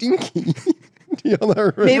 stinky"? Do y'all not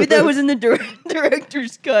remember Maybe that this? was in the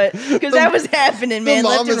director's cut because that was happening, man.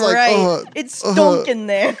 mom Left and is like, right. It stunk in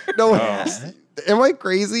there. No, am I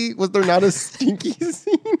crazy? Was there not a stinky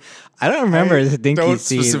scene? I don't remember the stinky Don't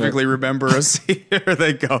scene. specifically remember a scene where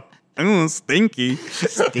they go, ooh, stinky.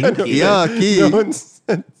 Stinky. No one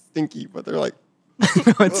said stinky, but they're like,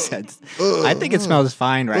 No one said. I think it smells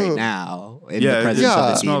fine right now in the presence of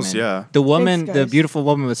the it smells, demon. yeah. The woman, Thanks, the guys. beautiful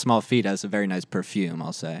woman with small feet, has a very nice perfume.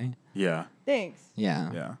 I'll say. Yeah. Thanks.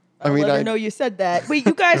 Yeah. Yeah. I'll let her know you said that. Wait,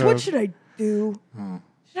 you guys, what should I do?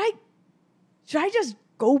 Should I just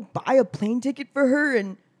go buy a plane ticket for her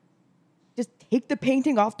and just take the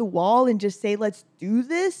painting off the wall and just say, let's do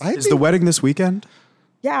this? Is the wedding this weekend?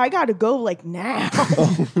 Yeah, I gotta go like now.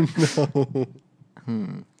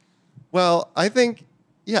 Well, I think,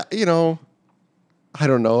 yeah, I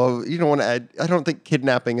don't know. You don't want to add. I don't think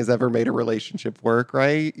kidnapping has ever made a relationship work,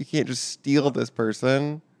 right? You can't just steal this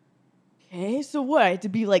person. Okay, so what? I have to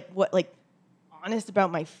be like honest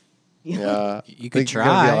about my feelings. Yeah, You could You gotta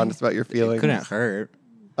try. be honest about your feelings. It couldn't hurt.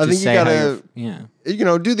 I think Just you say how gotta,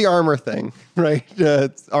 you're- do the armor thing, right?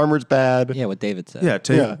 Armor's bad. Yeah, what David said. Yeah,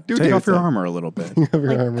 take off David your said. armor a little bit. Have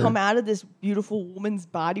your Like armor. come out of this beautiful woman's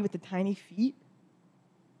body with the tiny feet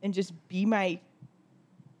and just be myself.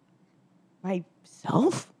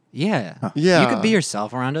 Yeah. Yeah. You could be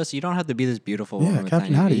yourself around us. You don't have to be this beautiful woman Yeah, with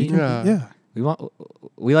Captain tiny Howdy. feet. Yeah.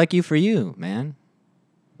 We like you for you, man.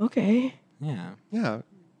 Okay. Yeah. Yeah,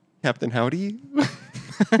 Captain Howdy.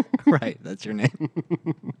 Right. That's your name.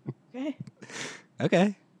 Okay.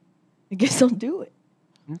 Okay. I guess I'll do it.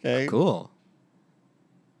 Okay. Cool.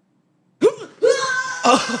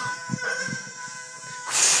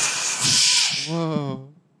 Whoa.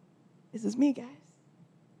 This is me, guys.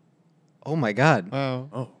 Oh my God. Wow.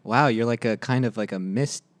 Oh. Wow. You're like a kind of like a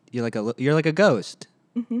mist. You're like a ghost.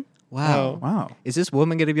 Mm-hmm. Wow. Wow. Is this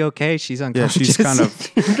woman gonna be okay? She's Yeah, unconscious. she's kind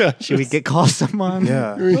of. Should we call someone?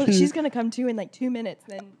 Yeah. Well, she's gonna come to in like 2 minutes.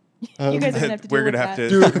 Then you guys are gonna have to. We're deal gonna with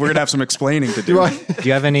have that. to. We're gonna have some explaining to do. Do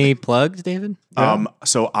you have any plugs, David?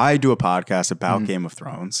 So I do a podcast about Game of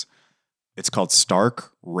Thrones. It's called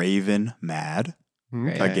Stark Raven Mad,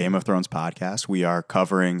 a Game of Thrones podcast. We are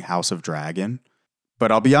covering House of Dragon.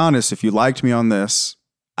 But I'll be honest, if you liked me on this,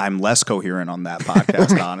 I'm less coherent on that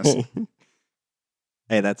podcast, honestly.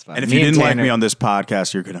 Hey, that's fine. And if you didn't like me on this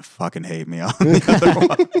podcast, you're gonna fucking hate me on the other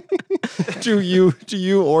one. Do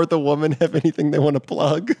you or the woman have anything they want to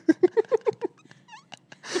plug?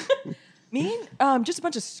 Me and just a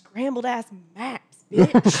bunch of scrambled ass maps,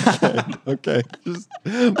 bitch. Okay. Just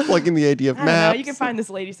plugging the idea of I don't know. maps. You can find this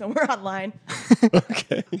lady somewhere online.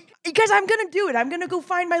 Okay. You guys, I'm gonna do it. I'm gonna go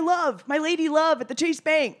find my lady love at the Chase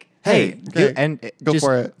Bank. Hey, Okay. Go just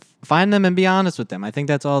for it. Find them and be honest with them. I think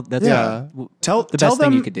that's all. That's Yeah. Tell the best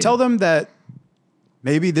them thing you could do. Tell them that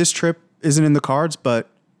maybe this trip isn't in the cards, but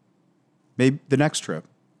maybe the next trip.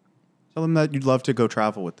 Tell them that you'd love to go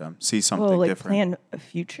travel with them, see something Oh, like different. plan a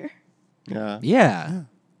future. Yeah. Yeah.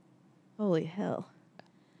 Holy hell,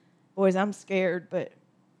 boys! I'm scared, but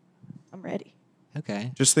I'm ready.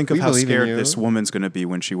 Okay. Just think of We how believe in scared you. this woman's going to be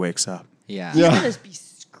when she wakes up. Yeah. Yeah. I'm gonna be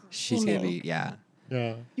screaming. She's gonna be. Yeah.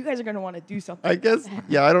 Yeah. You guys are gonna want to do something. I guess,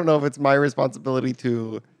 yeah, I don't know if it's my responsibility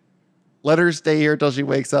to let her stay here till she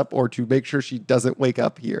wakes up or to make sure she doesn't wake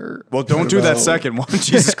up here. Well, don't do that second one.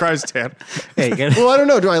 Jesus Christ, Dan. Hey, get Well, I don't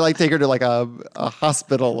know. Do I take her to like a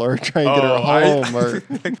hospital or try and get her home? Or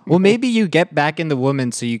Well, maybe you get back in the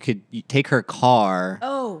woman so you take her car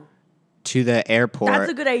Oh, to the airport.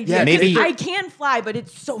 that's a good idea. Yeah, maybe 'cause I can fly, but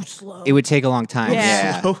it's so slow. it would take a long time.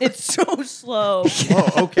 Yeah, Yeah. it's so slow.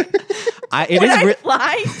 Oh, okay. It when is. I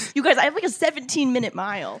fly, you guys, I have like a 17-minute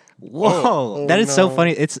mile. Whoa, that is so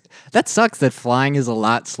funny. That sucks that flying is a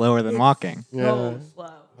lot slower than walking. So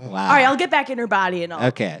slow. Wow. All right, I'll get back in her body and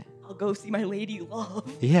I'll go see my lady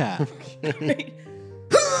love. Yeah.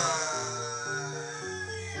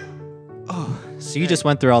 So you just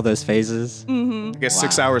went through all those phases? Mm-hmm. I guess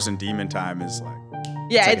 6 hours in demon time is like.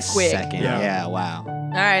 Yeah, like it's a quick. Second. Yeah. Wow.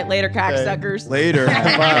 All right, later, cocksuckers. Later.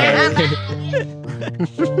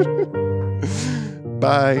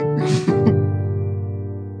 Bye. Bye.